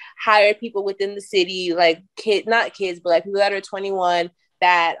we hired people within the city, like not kids, but like people that are 21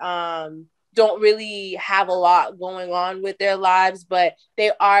 that don't really have a lot going on with their lives, but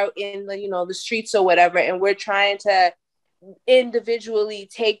they are in the, you know, the streets or whatever. And we're trying to individually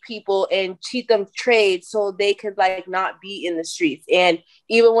take people and teach them trades so they could like not be in the streets. And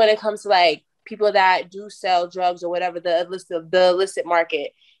even when it comes to like people that do sell drugs or whatever, the illicit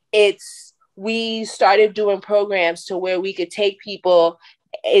market, we started doing programs to where we could take people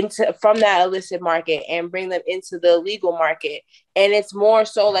from that illicit market and bring them into the legal market. And it's more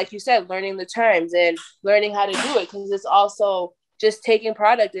so, like you said, learning the terms and learning how to do it, because it's also just taking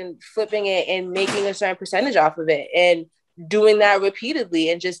product and flipping it and making a certain percentage off of it and doing that repeatedly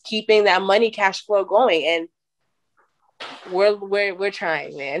and just keeping that money cash flow going. And we're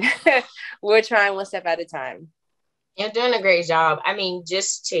trying, man. We're trying one step at a time. You're doing a great job. I mean,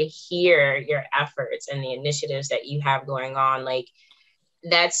 just to hear your efforts and the initiatives that you have going on, like,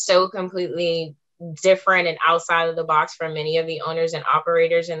 that's so completely different and outside of the box from many of the owners and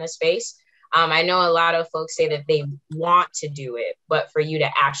operators in the space. I know a lot of folks say that they want to do it, but for you to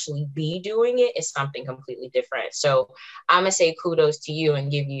actually be doing it is something completely different. So I'm gonna say kudos to you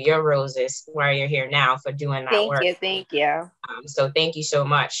and give you your roses while you're here now for doing that work. Thank you. So thank you so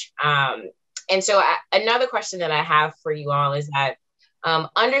much. And so another question that I have for you all is that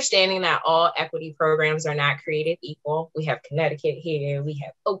understanding that all equity programs are not created equal. We have Connecticut here, we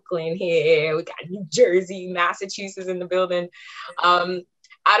have Oakland here, we got New Jersey, Massachusetts in the building.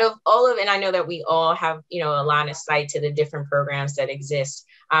 Out of all of, and I know that we all have, you know, a line of sight to the different programs that exist.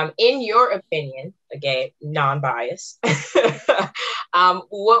 In your opinion, again, non-biased,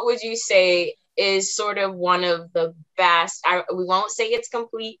 what would you say is sort of one of the best? We won't say it's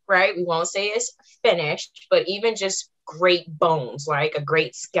complete, right? We won't say it's finished, but even just great bones, like a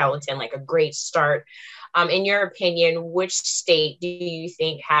great skeleton, like a great start. In your opinion, which state do you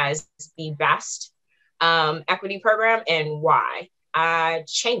think has the best equity program and why?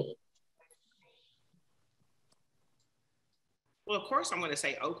 Chaney. Well, of course, I'm going to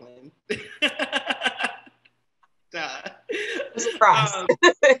say Oakland. Duh. Surprise.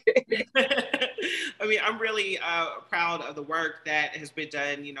 I mean, I'm really proud of the work that has been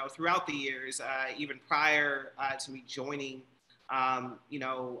done, you know, throughout the years, even prior to me joining, you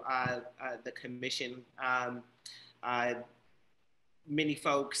know, the commission. Many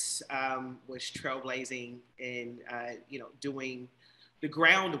folks was trailblazing and, you know, doing the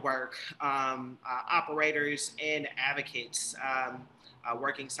groundwork, operators and advocates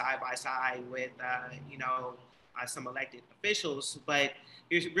working side by side with, you know, some elected officials, but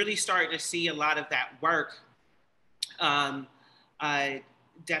you're really starting to see a lot of that work.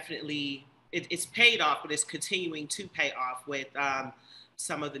 Definitely, it's paid off, but it's continuing to pay off with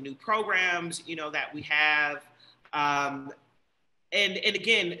some of the new programs, you know, that we have. And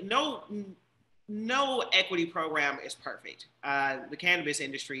again, no equity program is perfect. The cannabis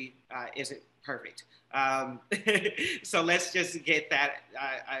industry isn't perfect. So let's just get that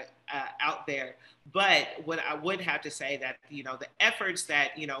out there. But what I would have to say that, you know, the efforts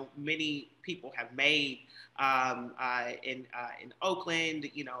that, you know, many people have made in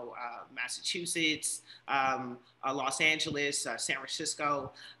Oakland, you know, Massachusetts, Los Angeles, San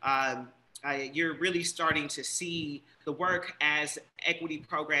Francisco, you're really starting to see the work as equity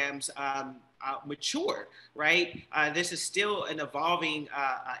programs mature, right? This is still an evolving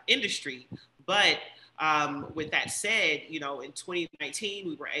industry, but with that said, you know, in 2019,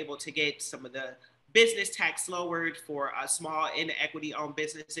 we were able to get some of the business tax lowered for small and equity owned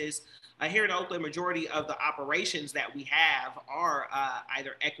businesses. Here in Oakland, majority of the operations that we have are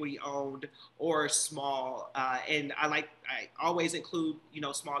either equity owned or small. And I always include, you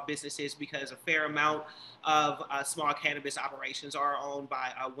know, small businesses because a fair amount of small cannabis operations are owned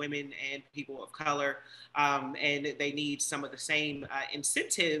by women and people of color. And they need some of the same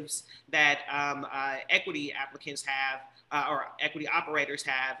incentives that equity applicants have or equity operators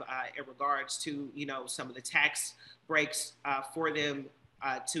have in regards to, you know, some of the tax breaks for them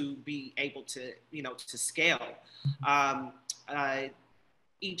to be able to, you know, to scale.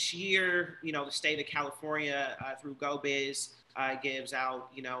 Each year, you know, the state of California through GoBiz gives out,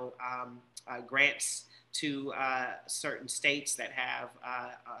 you know, grants to certain states that have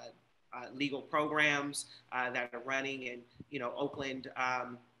legal programs that are running. And, you know, Oakland,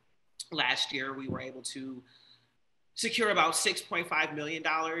 last year we were able to secure about $6.5 million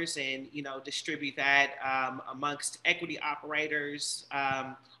and, you know, distribute that amongst equity operators.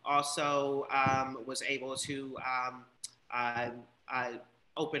 Also was able to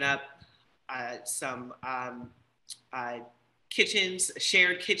open up some kitchens, a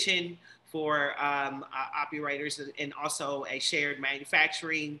shared kitchen for operators, and also a shared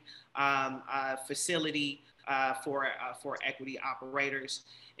manufacturing facility for equity operators.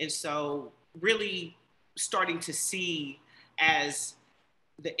 And so really starting to see as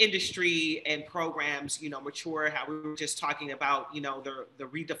the industry and programs, you know, mature, how we were just talking about, you know, the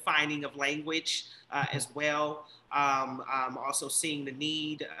redefining of language as well. Also seeing the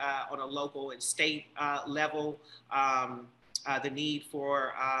need on a local and state level, the need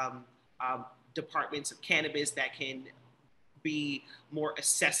for departments of cannabis that can be more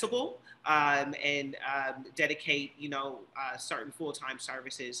accessible and dedicate, certain full-time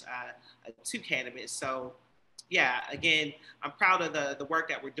services to cannabis. So yeah, again, I'm proud of the work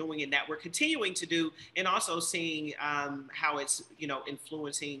that we're doing and that we're continuing to do, and also seeing how it's,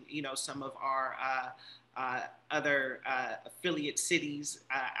 influencing, some of our other affiliate cities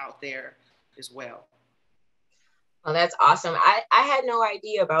out there as well. Oh, that's awesome. I had no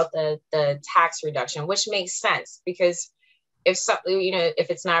idea about the tax reduction, which makes sense because if something, if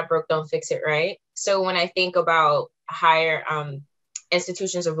it's not broke, don't fix it, right? So when I think about higher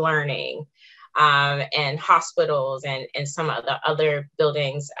institutions of learning and hospitals and some of the other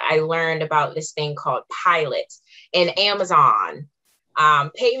buildings, I learned about this thing called Pilot and Amazon,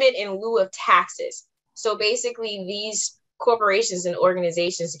 payment in lieu of taxes. So basically these corporations and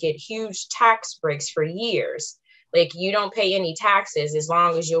organizations get huge tax breaks for years. Like you don't pay any taxes as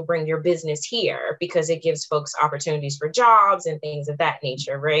long as you'll bring your business here because it gives folks opportunities for jobs and things of that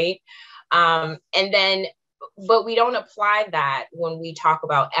nature, right? But we don't apply that when we talk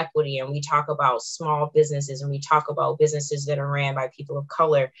about equity and we talk about small businesses and we talk about businesses that are ran by people of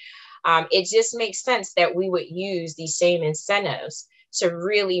color. It just makes sense that we would use these same incentives to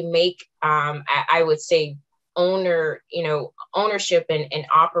really make, I would say, ownership and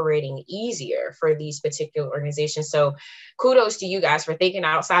operating easier for these particular organizations. So kudos to you guys for thinking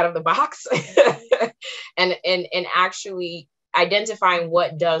outside of the box and actually identifying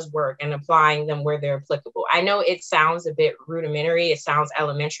what does work and applying them where they're applicable. I know it sounds a bit rudimentary, it sounds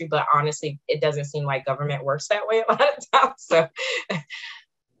elementary, but honestly, it doesn't seem like government works that way a lot of times. So.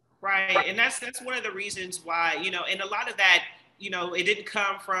 Right, and that's one of the reasons why, and a lot of that, it didn't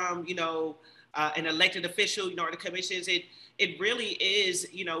come from, an elected official, or the commissions. It really is,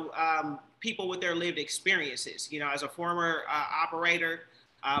 people with their lived experiences. As a former operator,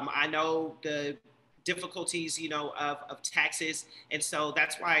 I know the difficulties, of taxes. And so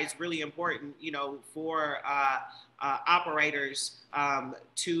that's why it's really important, for operators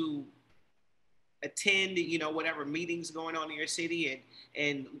to attend, whatever meetings going on in your city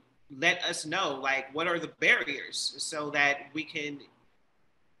and let us know, like, what are the barriers so that we can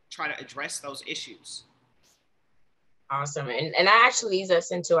try to address those issues. Awesome. And that actually leads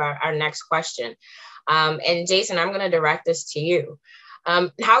us into our next question. And Jason, I'm going to direct this to you.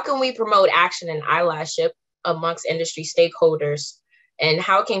 How can we promote action and allyship amongst industry stakeholders? And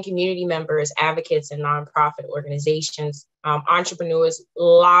how can community members, advocates, and nonprofit organizations, entrepreneurs,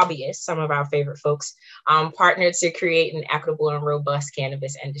 lobbyists, some of our favorite folks, partner to create an equitable and robust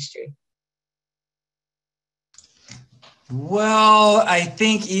cannabis industry? Well, I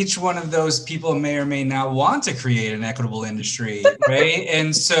think each one of those people may or may not want to create an equitable industry, right?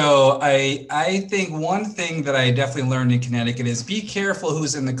 And so I think one thing that I definitely learned in Connecticut is be careful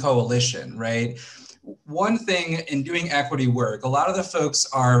who's in the coalition, right? One thing in doing equity work, a lot of the folks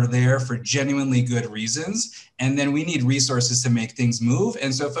are there for genuinely good reasons, and then we need resources to make things move.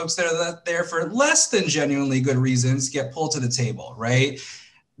 And so folks that are there for less than genuinely good reasons get pulled to the table, right?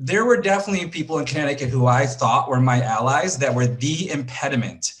 There were definitely people in Connecticut who I thought were my allies that were the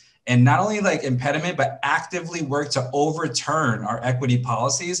impediment, and not only like impediment, but actively work to overturn our equity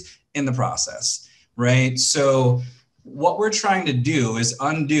policies in the process, right? So what we're trying to do is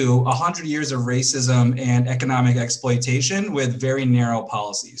undo 100 years of racism and economic exploitation with very narrow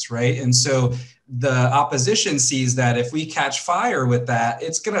policies, right? And so the opposition sees that if we catch fire with that,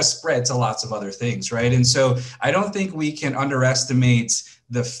 it's going to spread to lots of other things, right? And so I don't think we can underestimate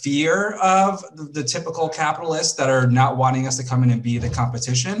the fear of the typical capitalists that are not wanting us to come in and be the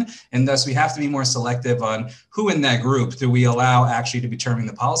competition. And thus we have to be more selective on who in that group do we allow actually to be determining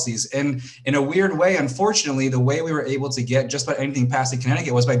the policies. And in a weird way, unfortunately, the way we were able to get just about anything passed in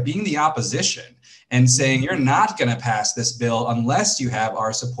Connecticut was by being the opposition and saying, you're not going to pass this bill unless you have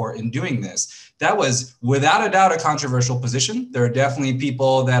our support in doing this. That was without a doubt a controversial position. There are definitely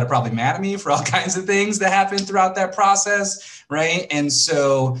people that are probably mad at me for all kinds of things that happened throughout that process, right? And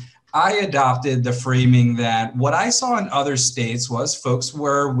so I adopted the framing that what I saw in other states was folks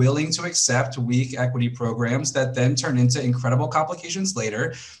were willing to accept weak equity programs that then turned into incredible complications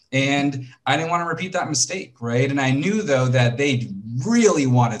later. And I didn't want to repeat that mistake, right? And I knew though that they really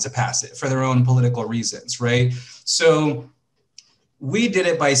wanted to pass it for their own political reasons, right? So we did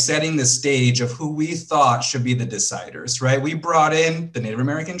it by setting the stage of who we thought should be the deciders, right? We brought in the Native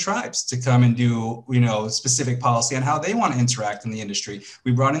American tribes to come and do, specific policy on how they want to interact in the industry.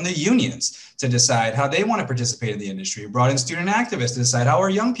 We brought in the unions to decide how they want to participate in the industry. We brought in student activists to decide how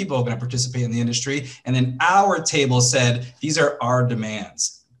our young people are going to participate in the industry. And then our table said, these are our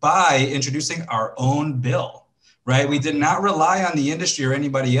demands by introducing our own bill, right? We did not rely on the industry or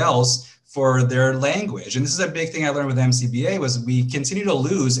anybody else for their language. And this is a big thing I learned with MCBA was we continue to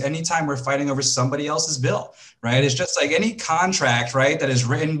lose anytime we're fighting over somebody else's bill, right? It's just like any contract, right, that is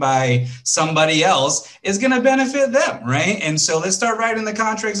written by somebody else is going to benefit them, right? And so let's start writing the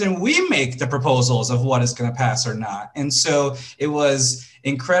contracts and we make the proposals of what is going to pass or not. And so it was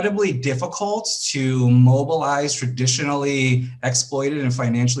incredibly difficult to mobilize traditionally exploited and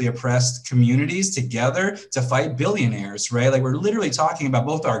financially oppressed communities together to fight billionaires, right? Like we're literally talking about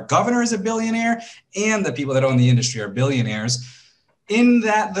both our governor is a billionaire and the people that own the industry are billionaires. In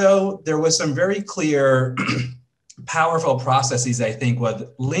that though, there was some very clear, powerful processes, I think, with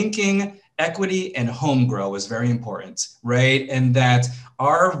linking equity and home grow was very important, right? And that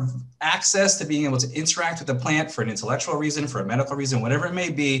our access to being able to interact with the plant for an intellectual reason, for a medical reason, whatever it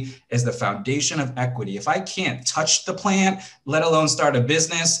may be, is the foundation of equity. If I can't touch the plant, let alone start a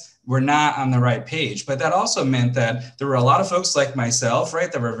business, we're not on the right page. But that also meant that there were a lot of folks like myself,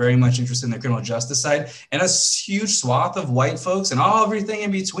 right, that were very much interested in the criminal justice side, and a huge swath of white folks and everything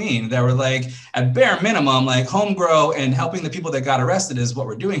in between that were like, at bare minimum, like home grow and helping the people that got arrested is what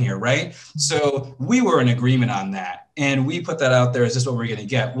we're doing here, right? So we were in agreement on that. And we put that out there as just what we're going to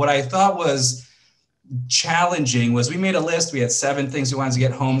get. What I thought was challenging was we made a list. We had 7 things we wanted to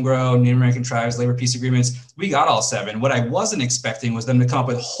get: home grow, Native American tribes, labor peace agreements. We got all 7. What I wasn't expecting was them to come up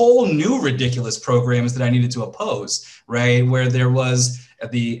with whole new ridiculous programs that I needed to oppose, right? Where there was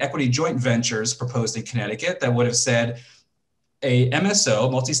the equity joint ventures proposed in Connecticut that would have said a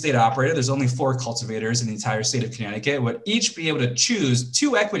MSO, multi-state operator, there's only 4 cultivators in the entire state of Connecticut, would each be able to choose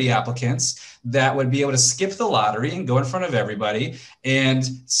 2 equity applicants that would be able to skip the lottery and go in front of everybody and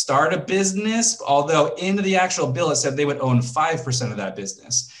start a business, although in the actual bill, it said they would own 5% of that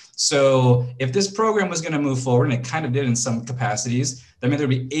business. So if this program was going to move forward, and it kind of did in some capacities, that meant there'd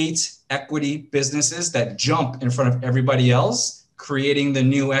be 8 equity businesses that jump in front of everybody else, creating the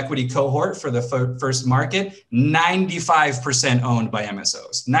new equity cohort for the first market, 95% owned by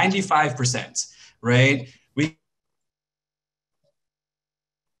MSOs, 95%, right?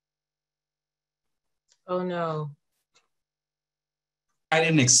 Oh no. I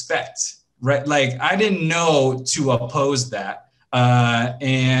didn't expect, right? Like I didn't know to oppose that.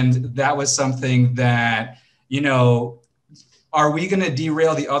 And that was something that, you know, are we going to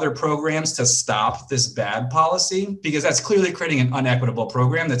derail the other programs to stop this bad policy? Because that's clearly creating an unequitable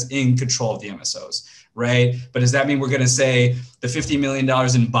program that's in control of the MSOs, right? But does that mean we're going to say the $50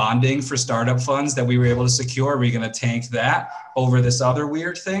 million in bonding for startup funds that we were able to secure, are we going to tank that over this other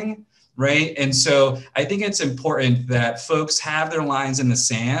weird thing, right? And so I think it's important that folks have their lines in the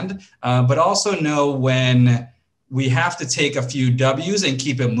sand, but also know when we have to take a few W's and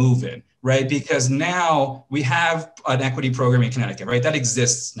keep it moving, right? Because now we have an equity program in Connecticut, right? That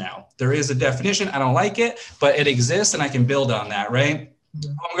exists now. There is a definition. I don't like it, but it exists and I can build on that, right?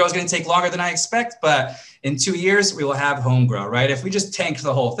 Mm-hmm. Home grow is going to take longer than I expect, but in 2 years, we will have home grow, right? If we just tanked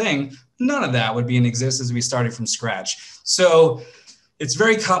the whole thing, none of that would be in existence as we started from scratch. So it's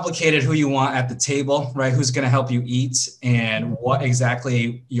very complicated who you want at the table, right? Who's going to help you eat and what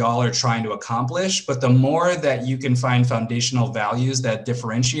exactly y'all are trying to accomplish. But the more that you can find foundational values that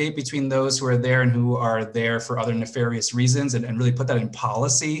differentiate between those who are there and who are there for other nefarious reasons and really put that in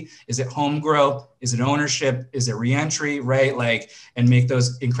policy. Is it home grow? Is it ownership? Is it reentry, right? Like, and make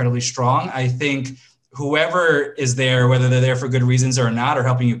those incredibly strong. I think whoever is there, whether they're there for good reasons or not, are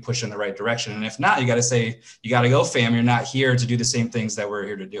helping you push in the right direction. And if not, you got to say, you got to go, fam. You're not here to do the same things that we're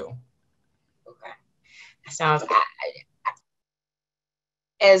here to do. Okay. That sounds,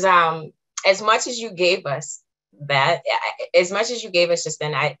 as much as you gave us that, as much as you gave us just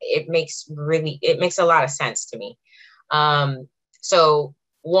then, it makes a lot of sense to me. So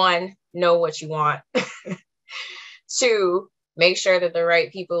 1, know what you want. 2, make sure that the right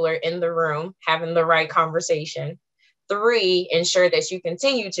people are in the room having the right conversation. 3, ensure that you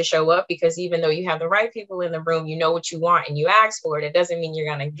continue to show up, because even though you have the right people in the room, you know what you want and you ask for it, it doesn't mean you're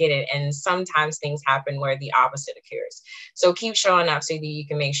going to get it. And sometimes things happen where the opposite occurs. So keep showing up so that you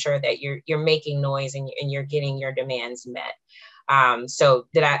can make sure that you're making noise and you're getting your demands met. So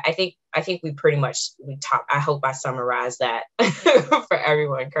I think we pretty much, I hope I summarized that for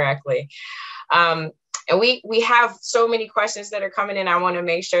everyone correctly. And we have so many questions that are coming in. I want to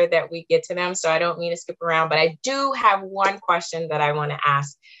make sure that we get to them. So I don't mean to skip around, but I do have one question that I want to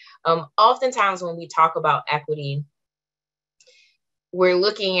ask. Oftentimes when we talk about equity, we're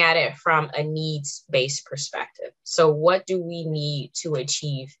looking at it from a needs-based perspective. So what do we need to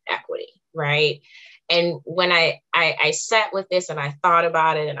achieve equity, right? And when I sat with this and I thought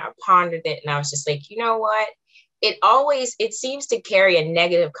about it and I pondered it, and I was just like, you know what? it seems to carry a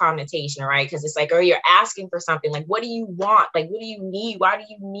negative connotation, right? Because it's like, oh, you're asking for something. Like, what do you want? Like, what do you need? Why do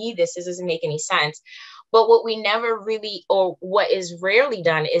you need this? This doesn't make any sense. But what we never really, or what is rarely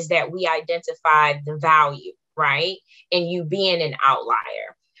done, is that we identify the value, right? And you being an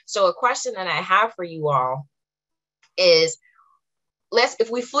outlier. So a question that I have for you all is, if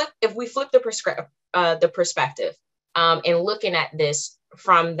we flip the perspective, and looking at this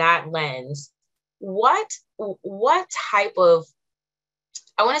from that lens, what type of,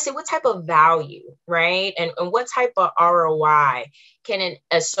 I want to say, what type of value, right? And what type of ROI can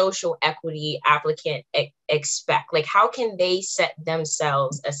a social equity applicant expect? Like, how can they set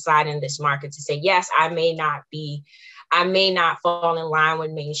themselves aside in this market to say, yes, I may not fall in line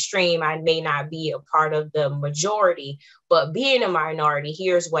with mainstream. I may not be a part of the majority, but being a minority,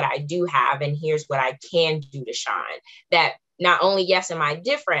 here's what I do have, and here's what I can do to shine. That not only, yes, am I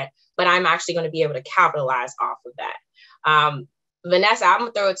different, but I'm actually going to be able to capitalize off of that. Vanessa, I'm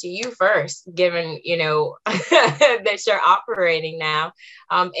gonna throw it to you first, given, that you're operating now.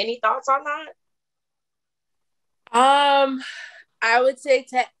 Any thoughts on that? I would say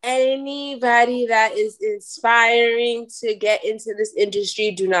to anybody that is inspiring to get into this industry,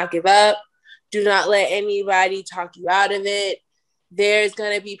 do not give up. Do not let anybody talk you out of it. There's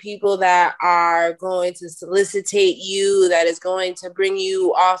going to be people that are going to solicitate you, that is going to bring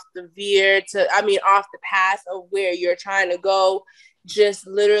you off the off the path of where you're trying to go. Just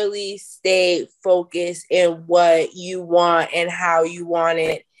literally stay focused in what you want and how you want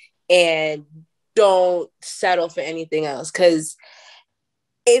it, and don't settle for anything else, because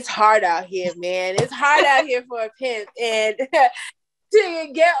it's hard out here, man. It's hard out here for a pimp. And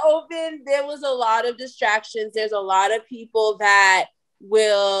to get open, there was a lot of distractions. There's a lot of people that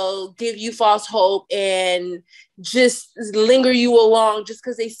will give you false hope and just linger you along just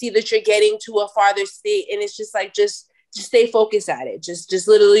because they see that you're getting to a farther state. And it's just like, just stay focused at it. Just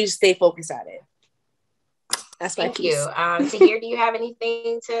literally stay focused at it. That's my piece. Thank you. Tahir, do you have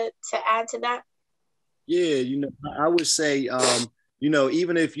anything to add to that? Yeah, I would say,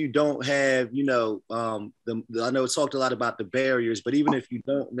 even if you don't have, I know it talked a lot about the barriers, but even if you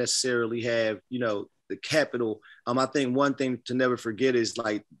don't necessarily have, the capital, I think one thing to never forget is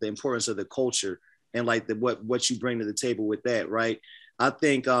like the importance of the culture and like what you bring to the table with that, right? I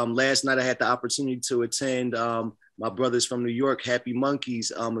think last night I had the opportunity to attend my brothers from New York, Happy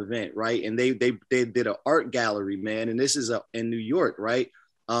Monkeys event, right? And they did an art gallery, man, and this is in New York, right?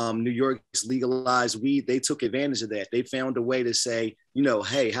 New York's legalized weed. They took advantage of that. They found a way to say,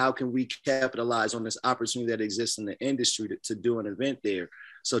 hey, how can we capitalize on this opportunity that exists in the industry to do an event there?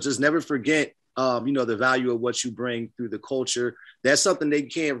 So just never forget, the value of what you bring through the culture. That's something they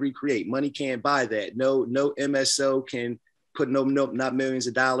can't recreate. Money can't buy that. No MSO can put not millions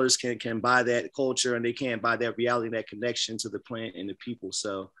of dollars can buy that culture, and they can't buy that reality, that connection to the plant and the people.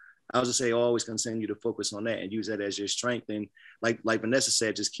 So I was just say, always continue to focus on that and use that as your strength. And like Vanessa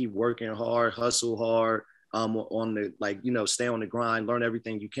said, just keep working hard, hustle hard, on the, stay on the grind, learn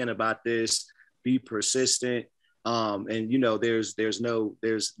everything you can about this, be persistent. And there's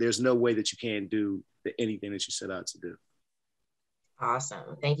no way that you can't do anything that you set out to do.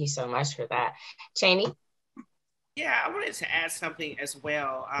 Awesome. Thank you so much for that. Chaney? Yeah, I wanted to add something as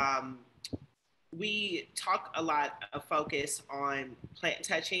well. We talk a lot of focus on plant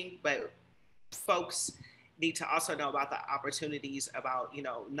touching, but folks need to also know about the opportunities about,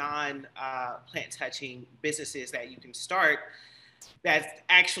 non-plant touching businesses that you can start that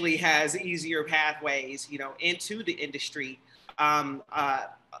actually has easier pathways, into the industry.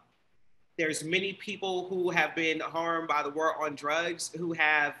 There's many people who have been harmed by the war on drugs who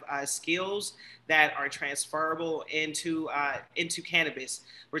have skills that are transferable into cannabis.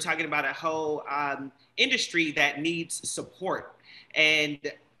 We're talking about a whole industry that needs support, and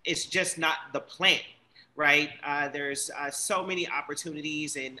it's just not the plant, right? There's so many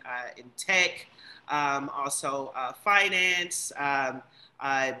opportunities in tech, also finance.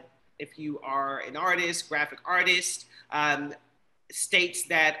 If you are an artist, graphic artist, states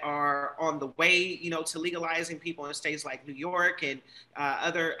that are on the way, to legalizing, people in states like New York and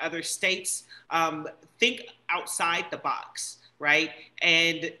other states, think outside the box, right?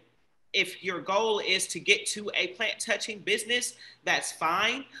 And if your goal is to get to a plant touching business, that's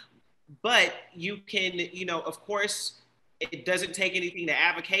fine. But you can, of course, it doesn't take anything to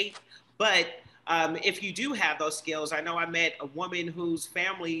advocate. But if you do have those skills, I know I met a woman whose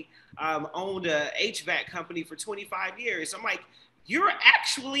family owned a HVAC company for 25 years. I'm like, you're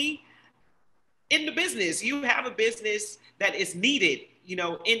actually in the business. You have a business that is needed, you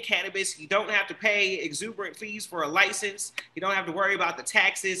know, in cannabis. You don't have to pay exuberant fees for a license. You don't have to worry about the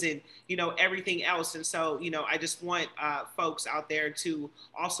taxes and, you know, everything else. And so, you know, I just want folks out there to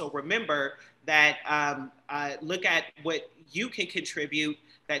also remember that look at what you can contribute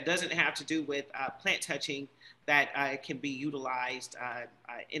that doesn't have to do with plant touching, that can be utilized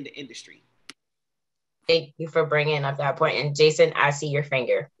in the industry. Thank you for bringing up that point. And Jason, I see your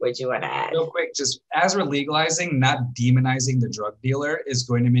finger. What do you want to add? Real quick, just as we're legalizing, not demonizing the drug dealer is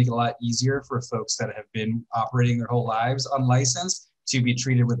going to make it a lot easier for folks that have been operating their whole lives unlicensed to be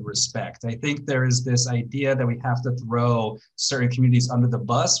treated with respect. I think there is this idea that we have to throw certain communities under the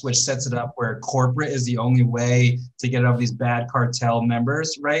bus, which sets it up where corporate is the only way to get out of these bad cartel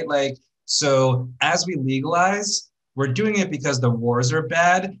members, right? Like, so as we legalize, we're doing it because the wars are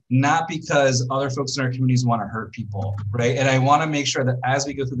bad, not because other folks in our communities want to hurt people, right? And I want to make sure that as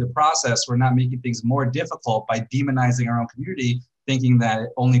we go through the process, we're not making things more difficult by demonizing our own community, thinking that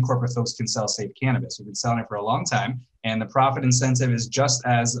only corporate folks can sell safe cannabis. We've been selling it for a long time, and the profit incentive is just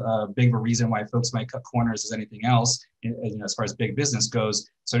as big of a reason why folks might cut corners as anything else, you know, as far as big business goes.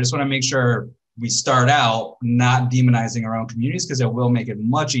 So I just want to make sure we start out not demonizing our own communities, because it will make it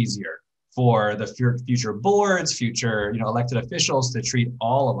much easier for the future boards, future, you know, elected officials to treat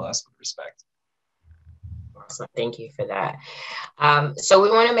all of us with respect. Awesome. Thank you for that. So we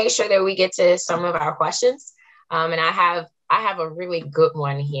want to make sure that we get to some of our questions. And I have a really good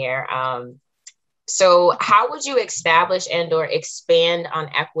one here. So how would you establish and or expand on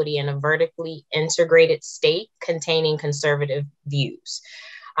equity in a vertically integrated state containing conservative views?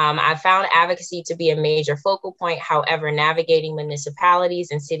 I found advocacy to be a major focal point. However, navigating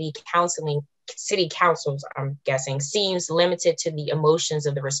municipalities and city councils, I'm guessing, seems limited to the emotions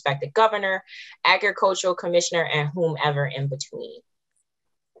of the respective governor, agricultural commissioner, and whomever in between.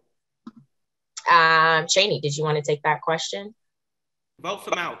 Chaney, did you want to take that question? Vote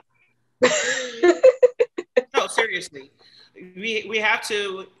them out. No, seriously. We have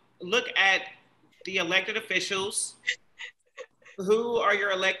to look at the elected officials. Who are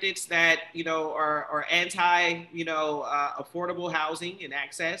your electeds that, you know, are anti, you know, affordable housing and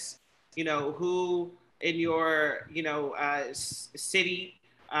access? You know, who in your, you know, city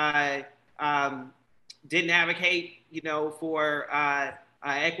didn't advocate, you know, for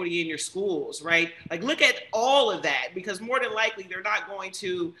equity in your schools, right? Like, look at all of that, because more than likely they're not going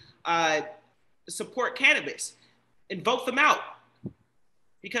to support cannabis, and vote them out,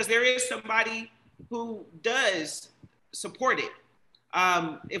 because there is somebody who does support it.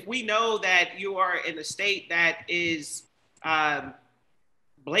 If we know that you are in a state that is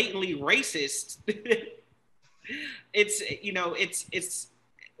blatantly racist, it's, you know, it's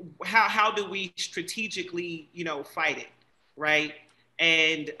how do we strategically, you know, fight it, right?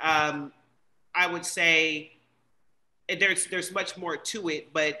 And I would say there's much more to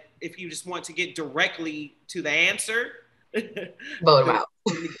it, but if you just want to get directly to the answer, vote them out.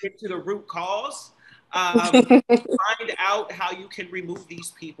 Get to the root cause. Find out how you can remove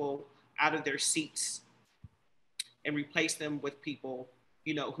these people out of their seats and replace them with people,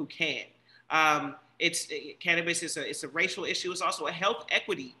 you know, who can. Cannabis is a racial issue. It's also a health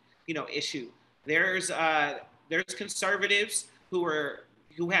equity, you know, issue. There's conservatives who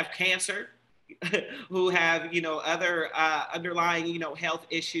have cancer, who have, you know, other underlying, you know, health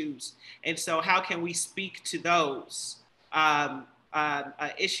issues, and so how can we speak to those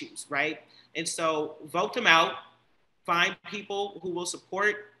issues, right? And so vote them out, find people who will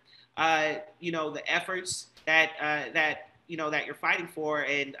support, you know, the efforts that you know, that you're fighting for,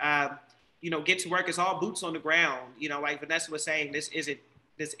 and, you know, get to work. It's all boots on the ground. You know, like Vanessa was saying, this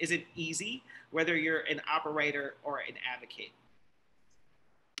isn't easy, whether you're an operator or an advocate.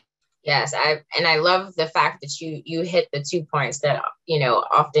 Yes, I love the fact that you hit the 2 points that, you know,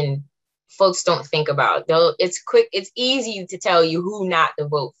 often folks don't think about. Though it's easy to tell you who not to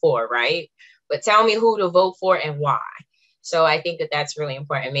vote for, right? But tell me who to vote for and why. So I think that that's really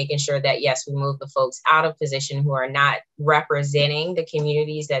important, making sure that, yes, we move the folks out of position who are not representing the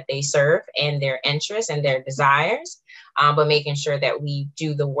communities that they serve and their interests and their desires, but making sure that we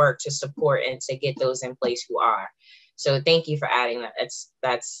do the work to support and to get those in place who are. So thank you for adding that.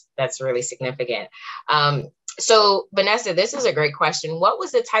 That's really significant. So Vanessa, this is a great question. What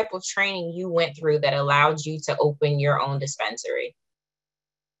was the type of training you went through that allowed you to open your own dispensary?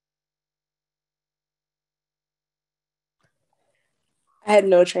 I had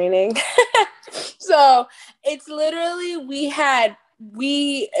no training. So it's literally, Legal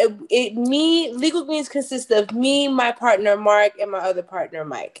Greens consists of me, my partner, Mark, and my other partner,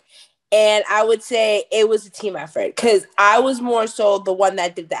 Mike. And I would say it was a team effort because I was more so the one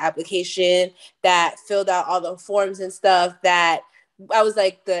that did the application, that filled out all the forms and stuff, that I was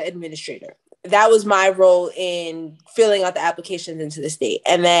like the administrator. That was my role in filling out the applications into the state.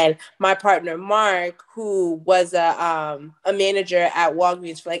 And then my partner, Mark, who was a manager at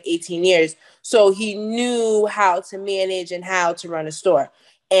Walgreens for like 18 years. So he knew how to manage and how to run a store.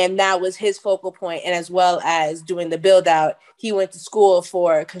 And that was his focal point. And as well as doing the build out, he went to school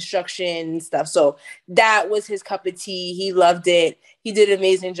for construction and stuff. So that was his cup of tea. He loved it. He did an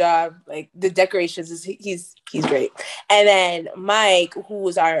amazing job. Like the decorations, he's great. And then Mike, who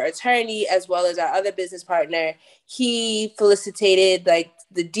was our attorney, as well as our other business partner, he felicitated like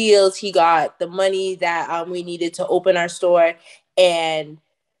the deals. He got the money that we needed to open our store. And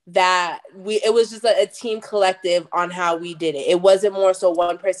it was just a team collective on how we did it. It wasn't more so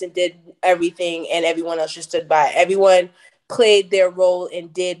one person did everything and everyone else just stood by. Everyone played their role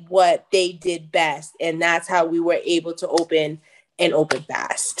and did what they did best. And that's how we were able to open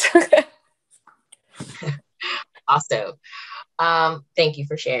fast. Awesome. Thank you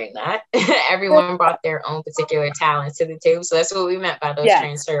for sharing that. Everyone brought their own particular talents to the table. So that's what we meant by those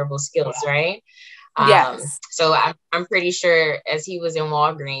transferable skills, right? Yes. So I'm pretty sure as he was in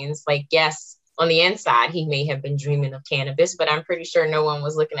Walgreens, like, yes, on the inside, he may have been dreaming of cannabis, but I'm pretty sure no one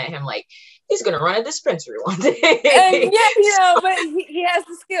was looking at him like, he's going to run a dispensary one day. But he has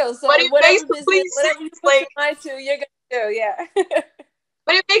the skills. So whatever business, whatever you put your mind to, you're going to do, yeah.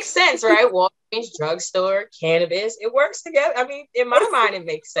 But it makes sense, right? Walgreens, drugstore, cannabis, it works together. I mean, in my mind, it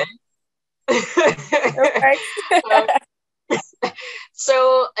makes sense.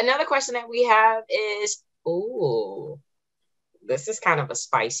 So another question that we have is, this is kind of a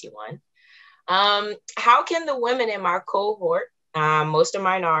spicy one. How can the women in my cohort, most are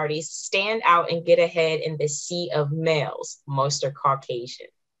minorities, stand out and get ahead in the sea of males? Most are Caucasian.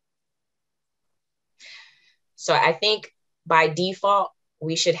 So I think by default,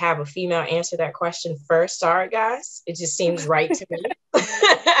 we should have a female answer that question first. Sorry, guys. It just seems right to me.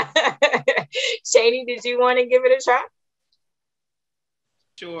 Chaney, did you want to give it a try?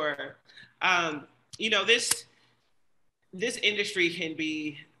 Sure. This industry can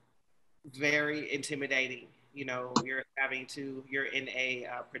be very intimidating. You're in a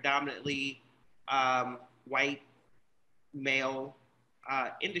predominantly white male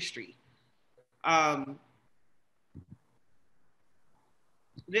industry.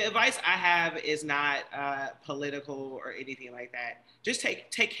 The advice I have is not political or anything like that. Just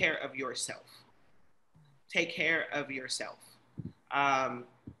take care of yourself. Take care of yourself.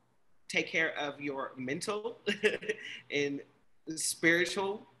 Take care of your mental and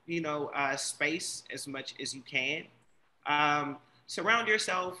spiritual, space as much as you can. Surround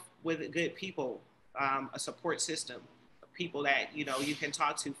yourself with good people, a support system, people that, you can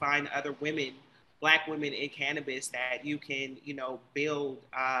talk to, find other women, Black women in cannabis that you can, build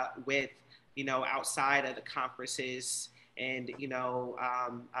with, outside of the conferences and,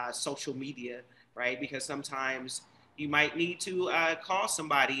 social media, right? Because sometimes you might need to call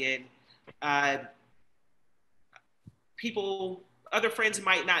somebody and other friends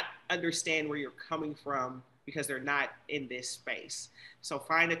might not understand where you're coming from because they're not in this space. So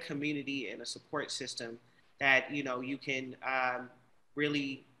find a community and a support system that, you can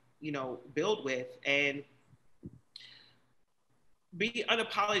really, build with, and be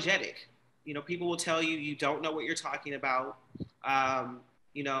unapologetic. People will tell you, you don't know what you're talking about.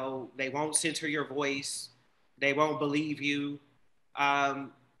 They won't censor your voice. They won't believe you.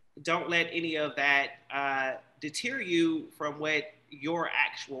 Don't let any of that deter you from what your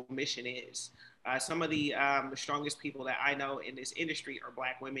actual mission is. Some of the strongest people that I know in this industry are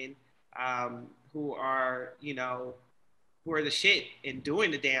Black women who are the shit and doing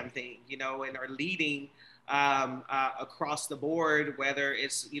the damn thing, and are leading across the board, whether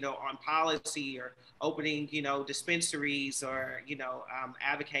it's, on policy or opening, dispensaries or,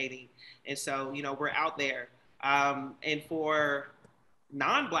 advocating. And so, we're out there. And for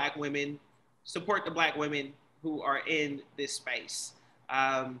non-Black women, support the Black women who are in this space.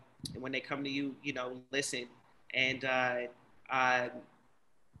 And when they come to you, listen and,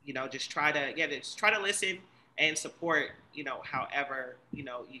 just try to listen and support, however,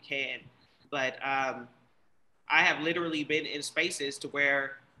 you can. But I have literally been in spaces to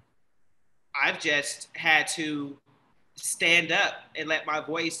where I've just had to stand up and let my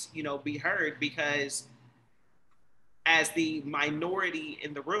voice, be heard, because as the minority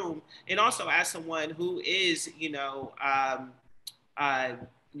in the room, and also as someone who is,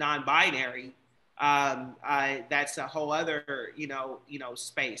 non-binary, that's a whole other,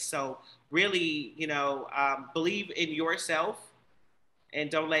 space. So really, believe in yourself and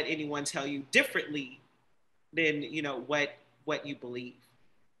don't let anyone tell you differently than, what you believe.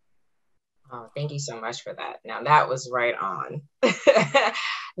 Oh, thank you so much for that. Now that was right on.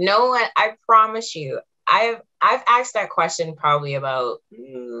 No one, I promise you, I've asked that question probably about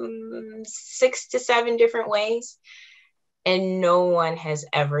 6 to 7 different ways, and no one has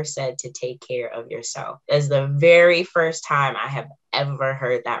ever said to take care of yourself. That's the very first time I have ever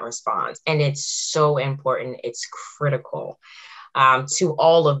heard that response, and it's so important. It's critical to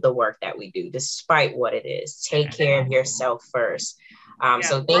all of the work that we do, despite what it is. Take care of yourself first.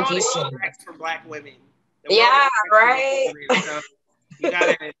 So thank you so much for Black women. Yeah, right. So you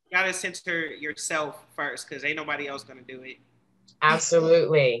gotta center yourself first, because ain't nobody else gonna do it.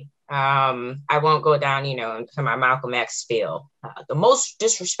 Absolutely. I won't go down, into my Malcolm X spiel. The most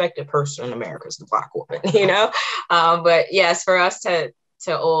disrespected person in America is the Black woman, But yes, for us to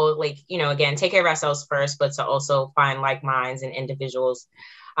all, again, take care of ourselves first, but to also find like minds and individuals.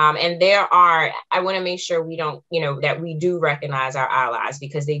 And I want to make sure we don't, that we do recognize our allies,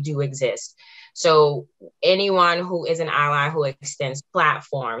 because they do exist. So anyone who is an ally, who extends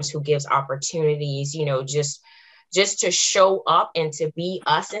platforms, who gives opportunities, just to show up and to be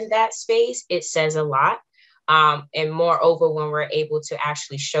us in that space, it says a lot. And moreover, when we're able to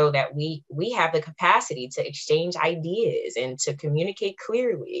actually show that we have the capacity to exchange ideas and to communicate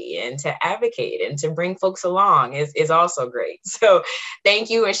clearly and to advocate and to bring folks along is also great. So thank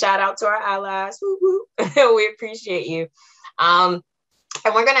you, and shout out to our allies. Woo-hoo. We appreciate you.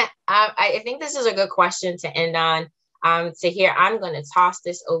 And we're gonna, I think this is a good question to end on. Tahir, I'm gonna toss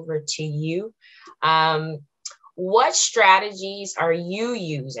this over to you. What strategies are you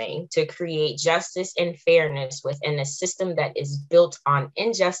using to create justice and fairness within a system that is built on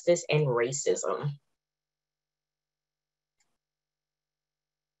injustice and racism?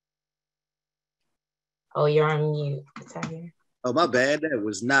 Oh, you're on mute. Oh, my bad. That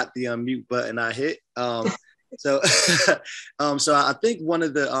was not the unmute button I hit. So I think one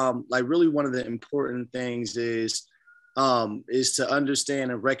of the really one of the important things is to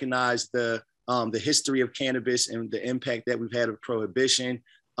understand and recognize the history of cannabis and the impact that we've had of prohibition.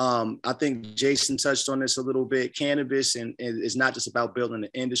 I think Jason touched on this a little bit. Cannabis and is not just about building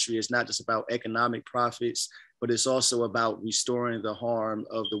the industry. It's not just about economic profits, but it's also about restoring the harm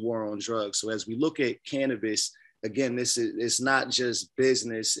of the war on drugs. So as we look at cannabis, again, it's not just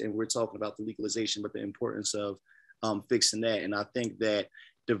business, and we're talking about the legalization, but the importance of fixing that. And I think that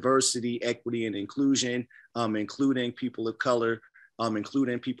diversity, equity, and inclusion, including people of color,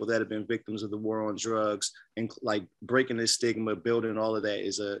 including people that have been victims of the war on drugs, and like breaking this stigma, building all of that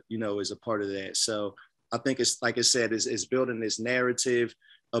is a part of that. So I think it's, like I said, it's building this narrative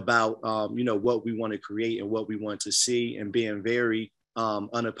about, what we want to create and what we want to see, and being very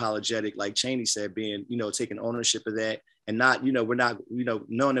unapologetic, like Chaney said, being, taking ownership of that, and not, we're not,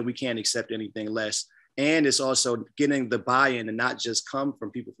 knowing that we can't accept anything less. And it's also getting the buy-in, and not just come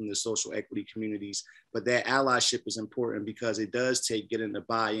from people from the social equity communities, but that allyship is important, because it does take getting the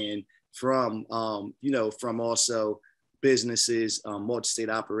buy-in from, from also businesses, multi-state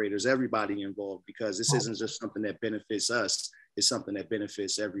operators, everybody involved, because this isn't just something that benefits us, it's something that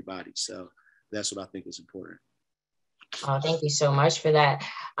benefits everybody. So that's what I think is important. Oh, thank you so much for that.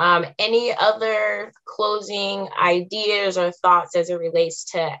 Any other closing ideas or thoughts as it relates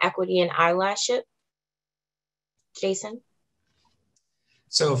to equity and allyship? Jason?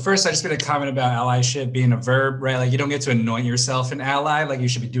 So first, I just made a comment about allyship being a verb, right? Like, you don't get to anoint yourself an ally. Like, you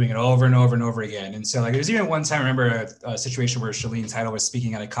should be doing it over and over and over again. And so, like, there's even one time, I remember a situation where Shalene Title was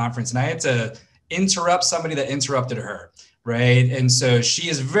speaking at a conference, and I had to interrupt somebody that interrupted her, right? And so she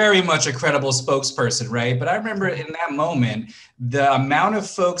is very much a credible spokesperson, right? But I remember in that moment, the amount of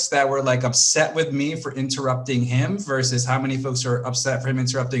folks that were like upset with me for interrupting him versus how many folks are upset for him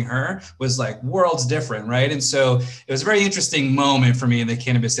interrupting her was like worlds different, right? And so it was a very interesting moment for me in the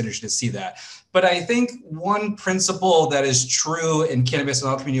cannabis industry to see that. But I think one principle that is true in cannabis and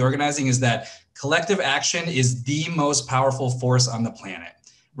all community organizing is that collective action is the most powerful force on the planet.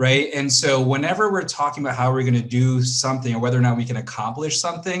 Right. And so whenever we're talking about how we're going to do something or whether or not we can accomplish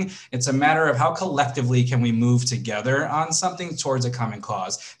something, it's a matter of how collectively can we move together on something towards a common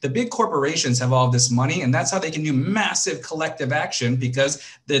cause. The big corporations have all this money, and that's how they can do massive collective action, because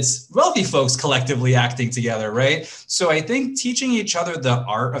it's wealthy folks collectively acting together. Right. So I think teaching each other the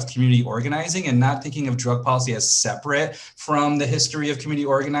art of community organizing and not thinking of drug policy as separate from the history of community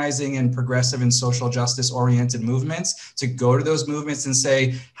organizing and progressive and social justice oriented movements, to go to those movements and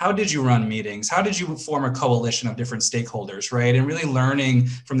say, how did you run meetings? How did you form a coalition of different stakeholders, right? And really learning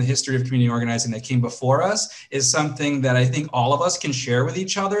from the history of community organizing that came before us is something that I think all of us can share with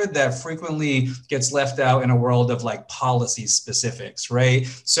each other that frequently gets left out in a world of like policy specifics, right?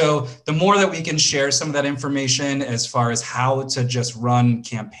 So the more that we can share some of that information as far as how to just run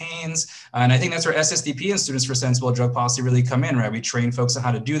campaigns, and I think that's where SSDP and Students for Sensible Drug Policy really come in, right? We train folks on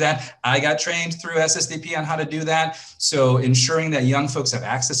how to do that. I got trained through SSDP on how to do that. So ensuring that young folks have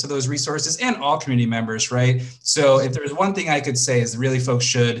access to those resources and all community members, right? So if there's one thing I could say is really folks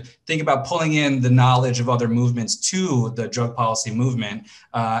should think about pulling in the knowledge of other movements to the drug policy movement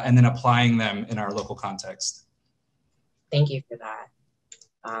and then applying them in our local context. Thank you for that.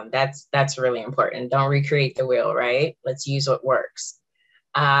 That's really important. Don't recreate the wheel, right? Let's use what works.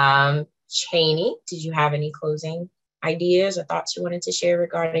 Chaney, did you have any closing ideas or thoughts you wanted to share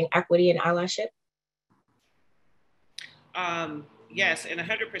regarding equity and allyship? Yes, and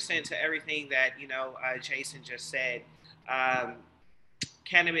 100% to everything that, Jason just said.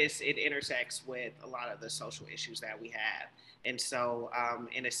 Cannabis, it intersects with a lot of the social issues that we have. And so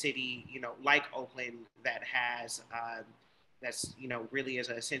in a city, like Oakland that has, that's, really is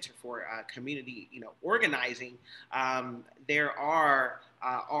a center for community, organizing, there are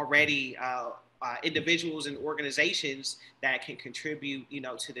already individuals and organizations that can contribute,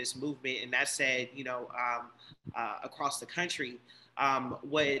 to this movement. And that said, across the country.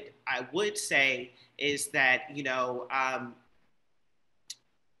 What I would say is that,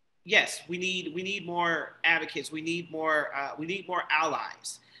 yes, we need more advocates. We need more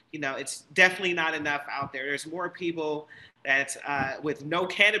allies. It's definitely not enough out there. There's more people that's with no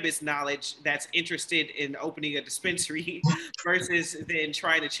cannabis knowledge that's interested in opening a dispensary versus then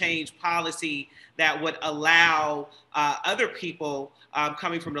trying to change policy that would allow other people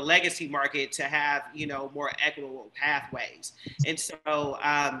coming from the legacy market to have, more equitable pathways. And so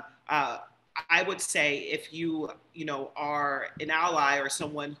I would say if you, are an ally or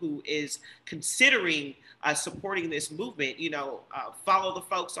someone who is considering supporting this movement, follow the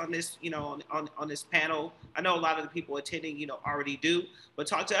folks on this, on this panel. I know a lot of the people attending, already do, but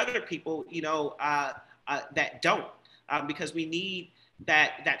talk to other people, that don't, because we need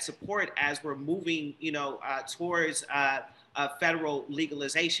that support as we're moving, towards federal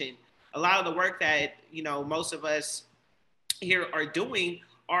legalization. A lot of the work that, most of us here are doing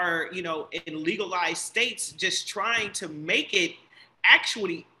are, in legalized states, just trying to make it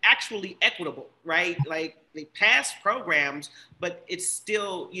actually equitable, right? Like they pass programs, but it's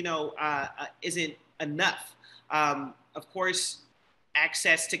still, isn't enough. Of course,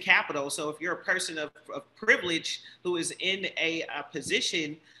 access to capital. So if you're a person of privilege who is in a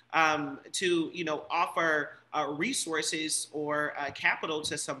position to, offer resources or capital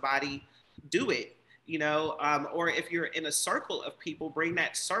to somebody, do it. Or if you're in a circle of people, bring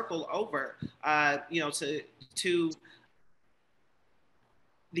that circle over, to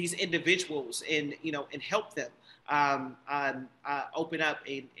these individuals and, and help them open up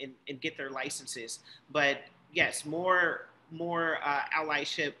and get their licenses. But yes, more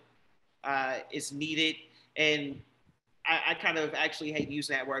allyship is needed. And I kind of actually hate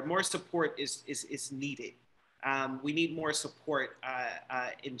using that word. More support is needed. We need more support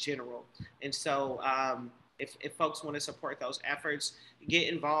in general. And so if folks want to support those efforts,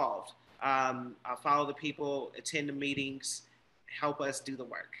 get involved. Follow the people, attend the meetings, help us do the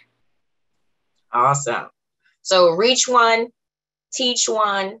work. Awesome. So reach one, teach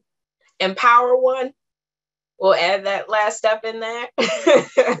one, empower one. We'll add that last step in there.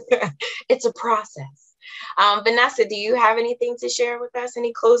 It's a process. Vanessa, do you have anything to share with us?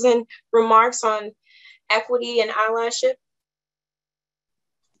 Any closing remarks on equity and allyship?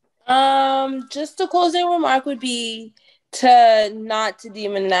 Just a closing remark would be to not to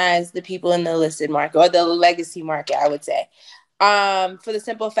demonize the people in the illicit market or the legacy market, I would say. For the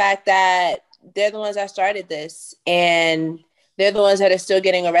simple fact that they're the ones that started this and they're the ones that are still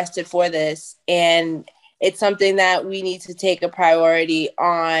getting arrested for this. And it's something that we need to take a priority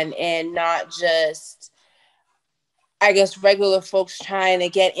on and not just, I guess, regular folks trying to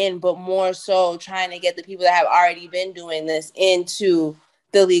get in, but more so trying to get the people that have already been doing this into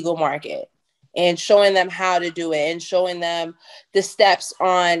the legal market and showing them how to do it and showing them the steps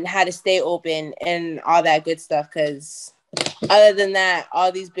on how to stay open and all that good stuff. Because other than that,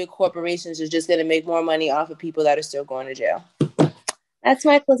 all these big corporations are just going to make more money off of people that are still going to jail. That's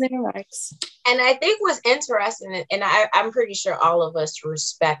my closing remarks. And I think what's interesting, and I'm pretty sure all of us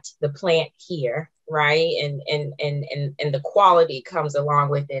respect the plant here, right? And the quality comes along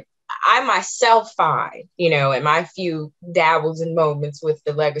with it. I myself find, in my few dabbles and moments with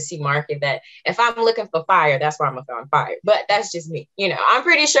the legacy market, that if I'm looking for fire, that's where I'm gonna find fire. But that's just me. I'm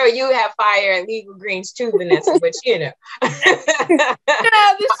pretty sure you have fire at Legal Greens too, Vanessa, but my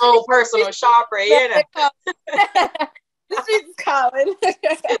own personal shopper, The streets is calling.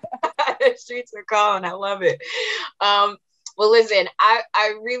 The streets are calling. I love it. Well, listen,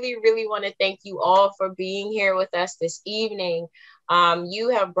 I really, really want to thank you all for being here with us this evening. You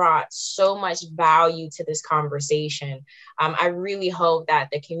have brought so much value to this conversation. I really hope that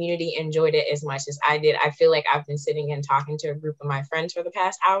the community enjoyed it as much as I did. I feel like I've been sitting and talking to a group of my friends for the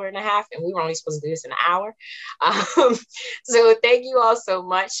past hour and a half, and we were only supposed to do this in an hour. So thank you all so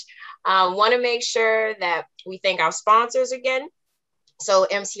much. Want to make sure that we thank our sponsors again. So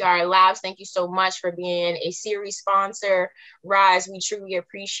MCR Labs, thank you so much for being a series sponsor. Rise, we truly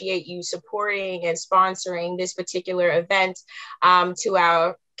appreciate you supporting and sponsoring this particular event. To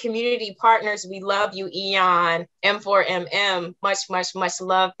our community partners, we love you, Eon, M4MM, much, much, much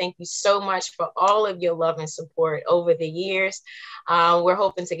love. Thank you so much for all of your love and support over the years. We're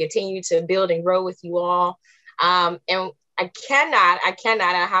hoping to continue to build and grow with you all. And I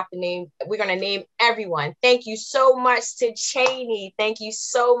have to name, we're going to name everyone. Thank you so much to Chaney. Thank you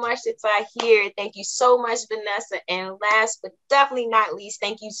so much to Tahir. Thank you so much, Vanessa. And last but definitely not least,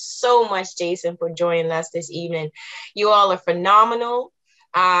 thank you so much, Jason, for joining us this evening. You all are phenomenal.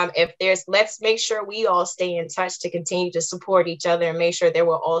 Let's make sure we all stay in touch to continue to support each other and make sure that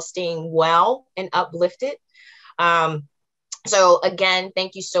we're all staying well and uplifted. So again,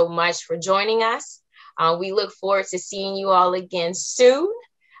 thank you so much for joining us. We look forward to seeing you all again soon.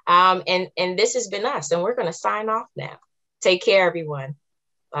 And this has been us, and we're going to sign off now. Take care, everyone.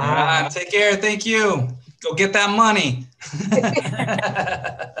 Bye. Take care. Thank you. Go get that money.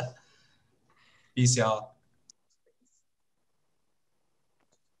 Peace, y'all.